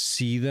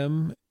see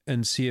them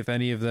and see if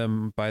any of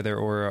them by their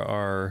aura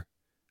are,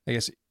 I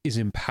guess, is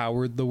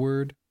empowered the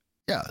word?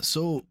 Yeah,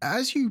 so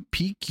as you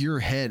peek your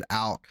head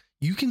out,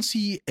 you can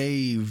see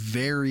a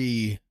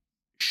very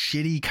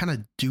shitty kind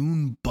of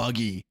dune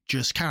buggy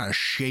just kind of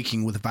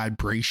shaking with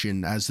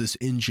vibration as this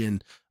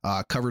engine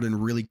covered in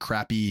really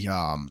crappy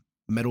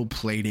metal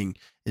plating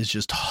is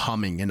just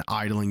humming and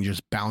idling,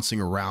 just bouncing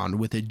around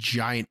with a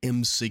giant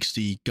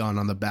M60 gun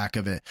on the back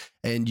of it.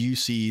 And you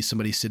see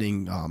somebody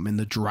sitting in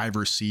the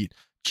driver's seat,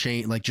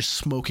 like just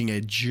smoking a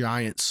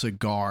giant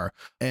cigar,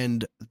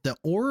 and the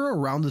aura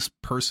around this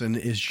person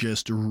is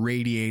just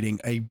radiating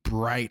a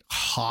bright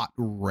hot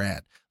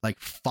red, like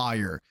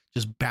fire,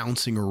 just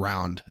bouncing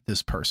around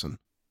this person.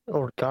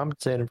 Or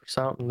compensating for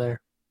something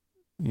there.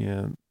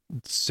 Yeah.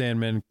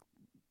 Sandman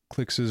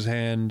clicks his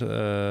hand,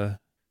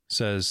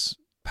 says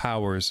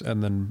powers,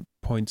 and then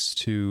points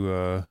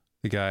to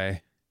the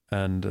guy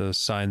and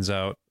signs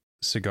out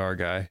cigar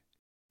guy.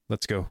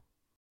 Let's go.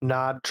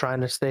 Nod,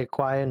 trying to stay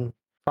quiet and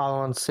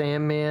following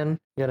Sandman.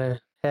 Gonna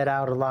head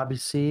out of lobby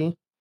C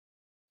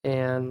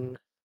and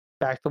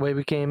back the way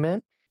we came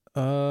in.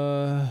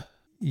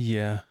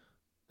 Yeah.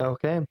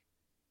 Okay.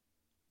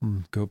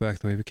 Go back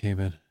the way we came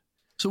in.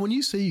 So when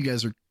you say you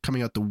guys are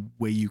coming out the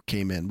way you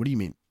came in, what do you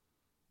mean?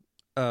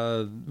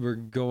 We're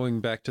going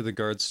back to the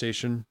guard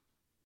station.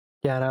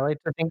 Yeah, and I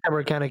like to think that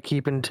we're kind of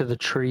keeping to the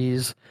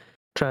trees,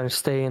 trying to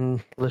stay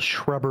in the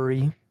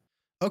shrubbery.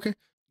 Okay.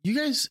 You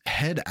guys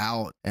head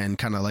out and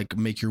kind of like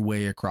make your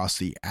way across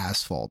the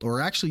asphalt, or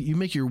actually you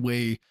make your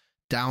way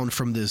down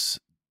from this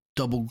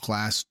double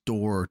glass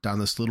door down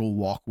this little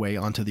walkway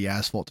onto the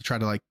asphalt to try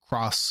to like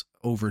cross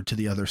over to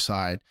the other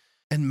side.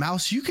 And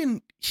Mouse, you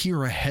can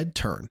hear a head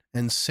turn,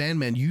 and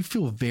Sandman, you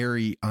feel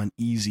very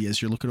uneasy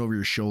as you're looking over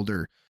your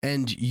shoulder,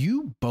 and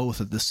you both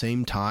at the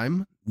same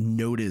time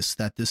notice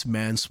that this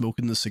man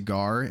smoking the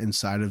cigar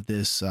inside of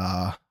this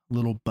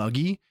little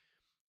buggy,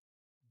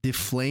 the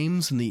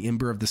flames and the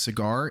ember of the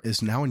cigar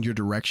is now in your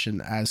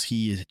direction as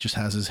he just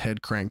has his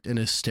head cranked and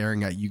is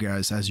staring at you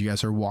guys as you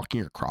guys are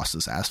walking across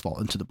this asphalt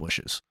into the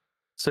bushes.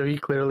 So he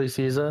clearly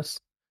sees us.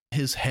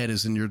 His head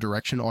is in your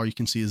direction. All you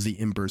can see is the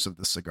embers of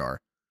the cigar.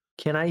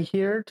 Can I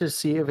hear to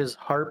see if his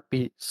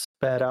heartbeat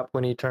sped up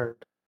when he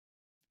turned?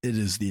 It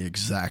is the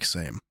exact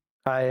same.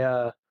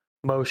 I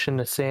motion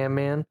to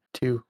Sandman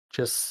to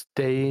just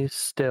stay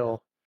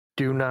still.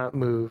 Do not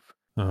move.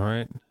 All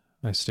right.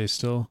 I stay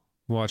still.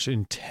 Watch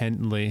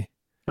intently.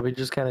 We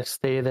just kind of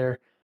stay there.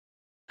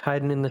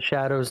 hiding in the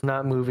shadows,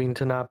 not moving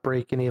to not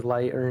break any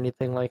light or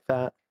anything like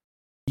that.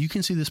 You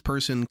can see this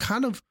person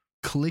kind of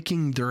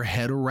clicking their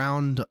head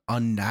around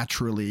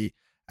unnaturally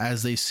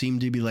as they seem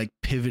to be like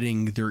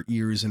pivoting their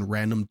ears in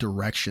random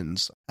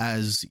directions,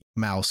 as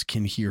Mouse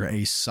can hear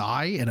a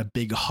sigh and a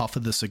big huff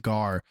of the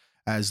cigar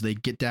as they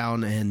get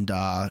down and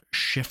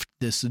shift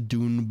this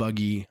dune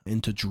buggy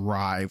into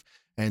drive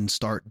and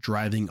start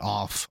driving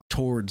off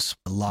towards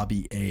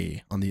lobby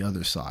A on the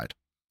other side.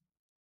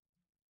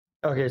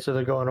 Okay, so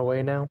they're going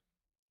away now?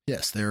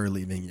 Yes, they're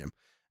leaving you.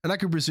 And I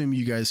could presume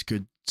you guys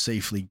could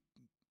safely,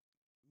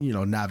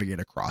 navigate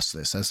across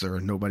this, as there are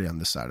nobody on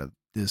this side of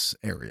this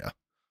area.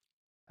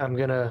 I'm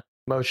going to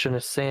motion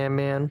a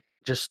Sandman,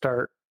 just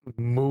start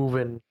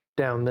moving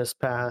down this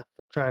path,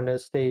 trying to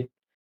stay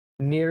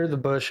near the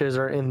bushes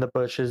or in the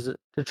bushes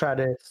to try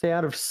to stay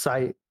out of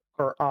sight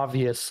or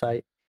obvious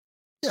sight.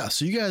 Yeah,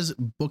 so you guys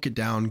book it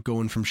down,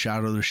 going from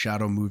shadow to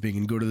shadow, moving,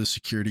 and go to the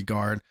security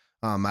guard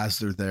as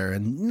they're there,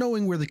 and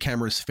knowing where the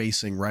camera is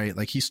facing, right?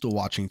 Like, he's still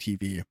watching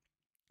TV.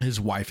 His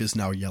wife is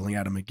now yelling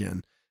at him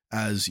again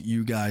as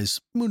you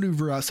guys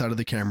maneuver outside of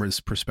the camera's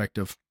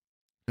perspective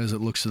as it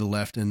looks to the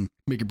left and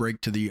make a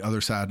break to the other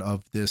side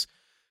of this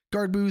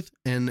guard booth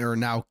and are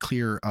now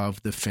clear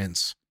of the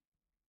fence.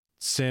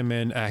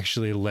 Sandman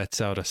actually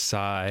lets out a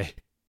sigh.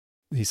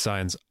 He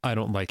signs, I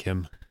don't like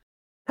him.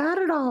 Not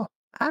at all.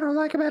 I don't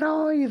like him at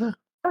all either.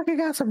 Fucking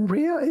got some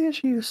real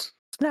issues.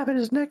 Snapping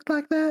his neck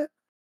like that.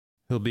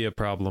 He'll be a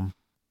problem.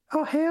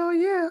 Oh, hell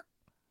yeah.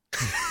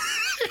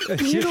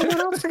 You know what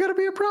else is going to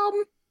be a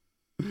problem?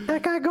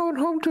 That guy going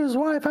home to his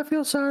wife. I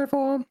feel sorry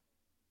for him.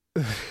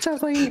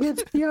 Sounds like he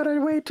gets yelled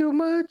at way too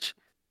much.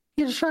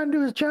 He's just trying to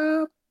do his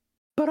job.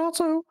 But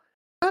also,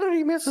 how did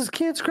he miss his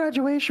kid's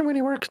graduation when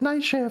he works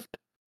night shift?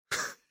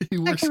 He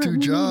works two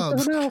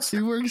jobs.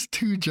 He works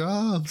two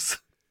jobs.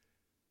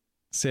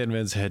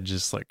 Sandman's head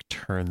just like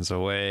turns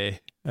away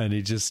and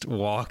he just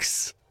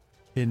walks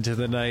into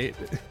the night.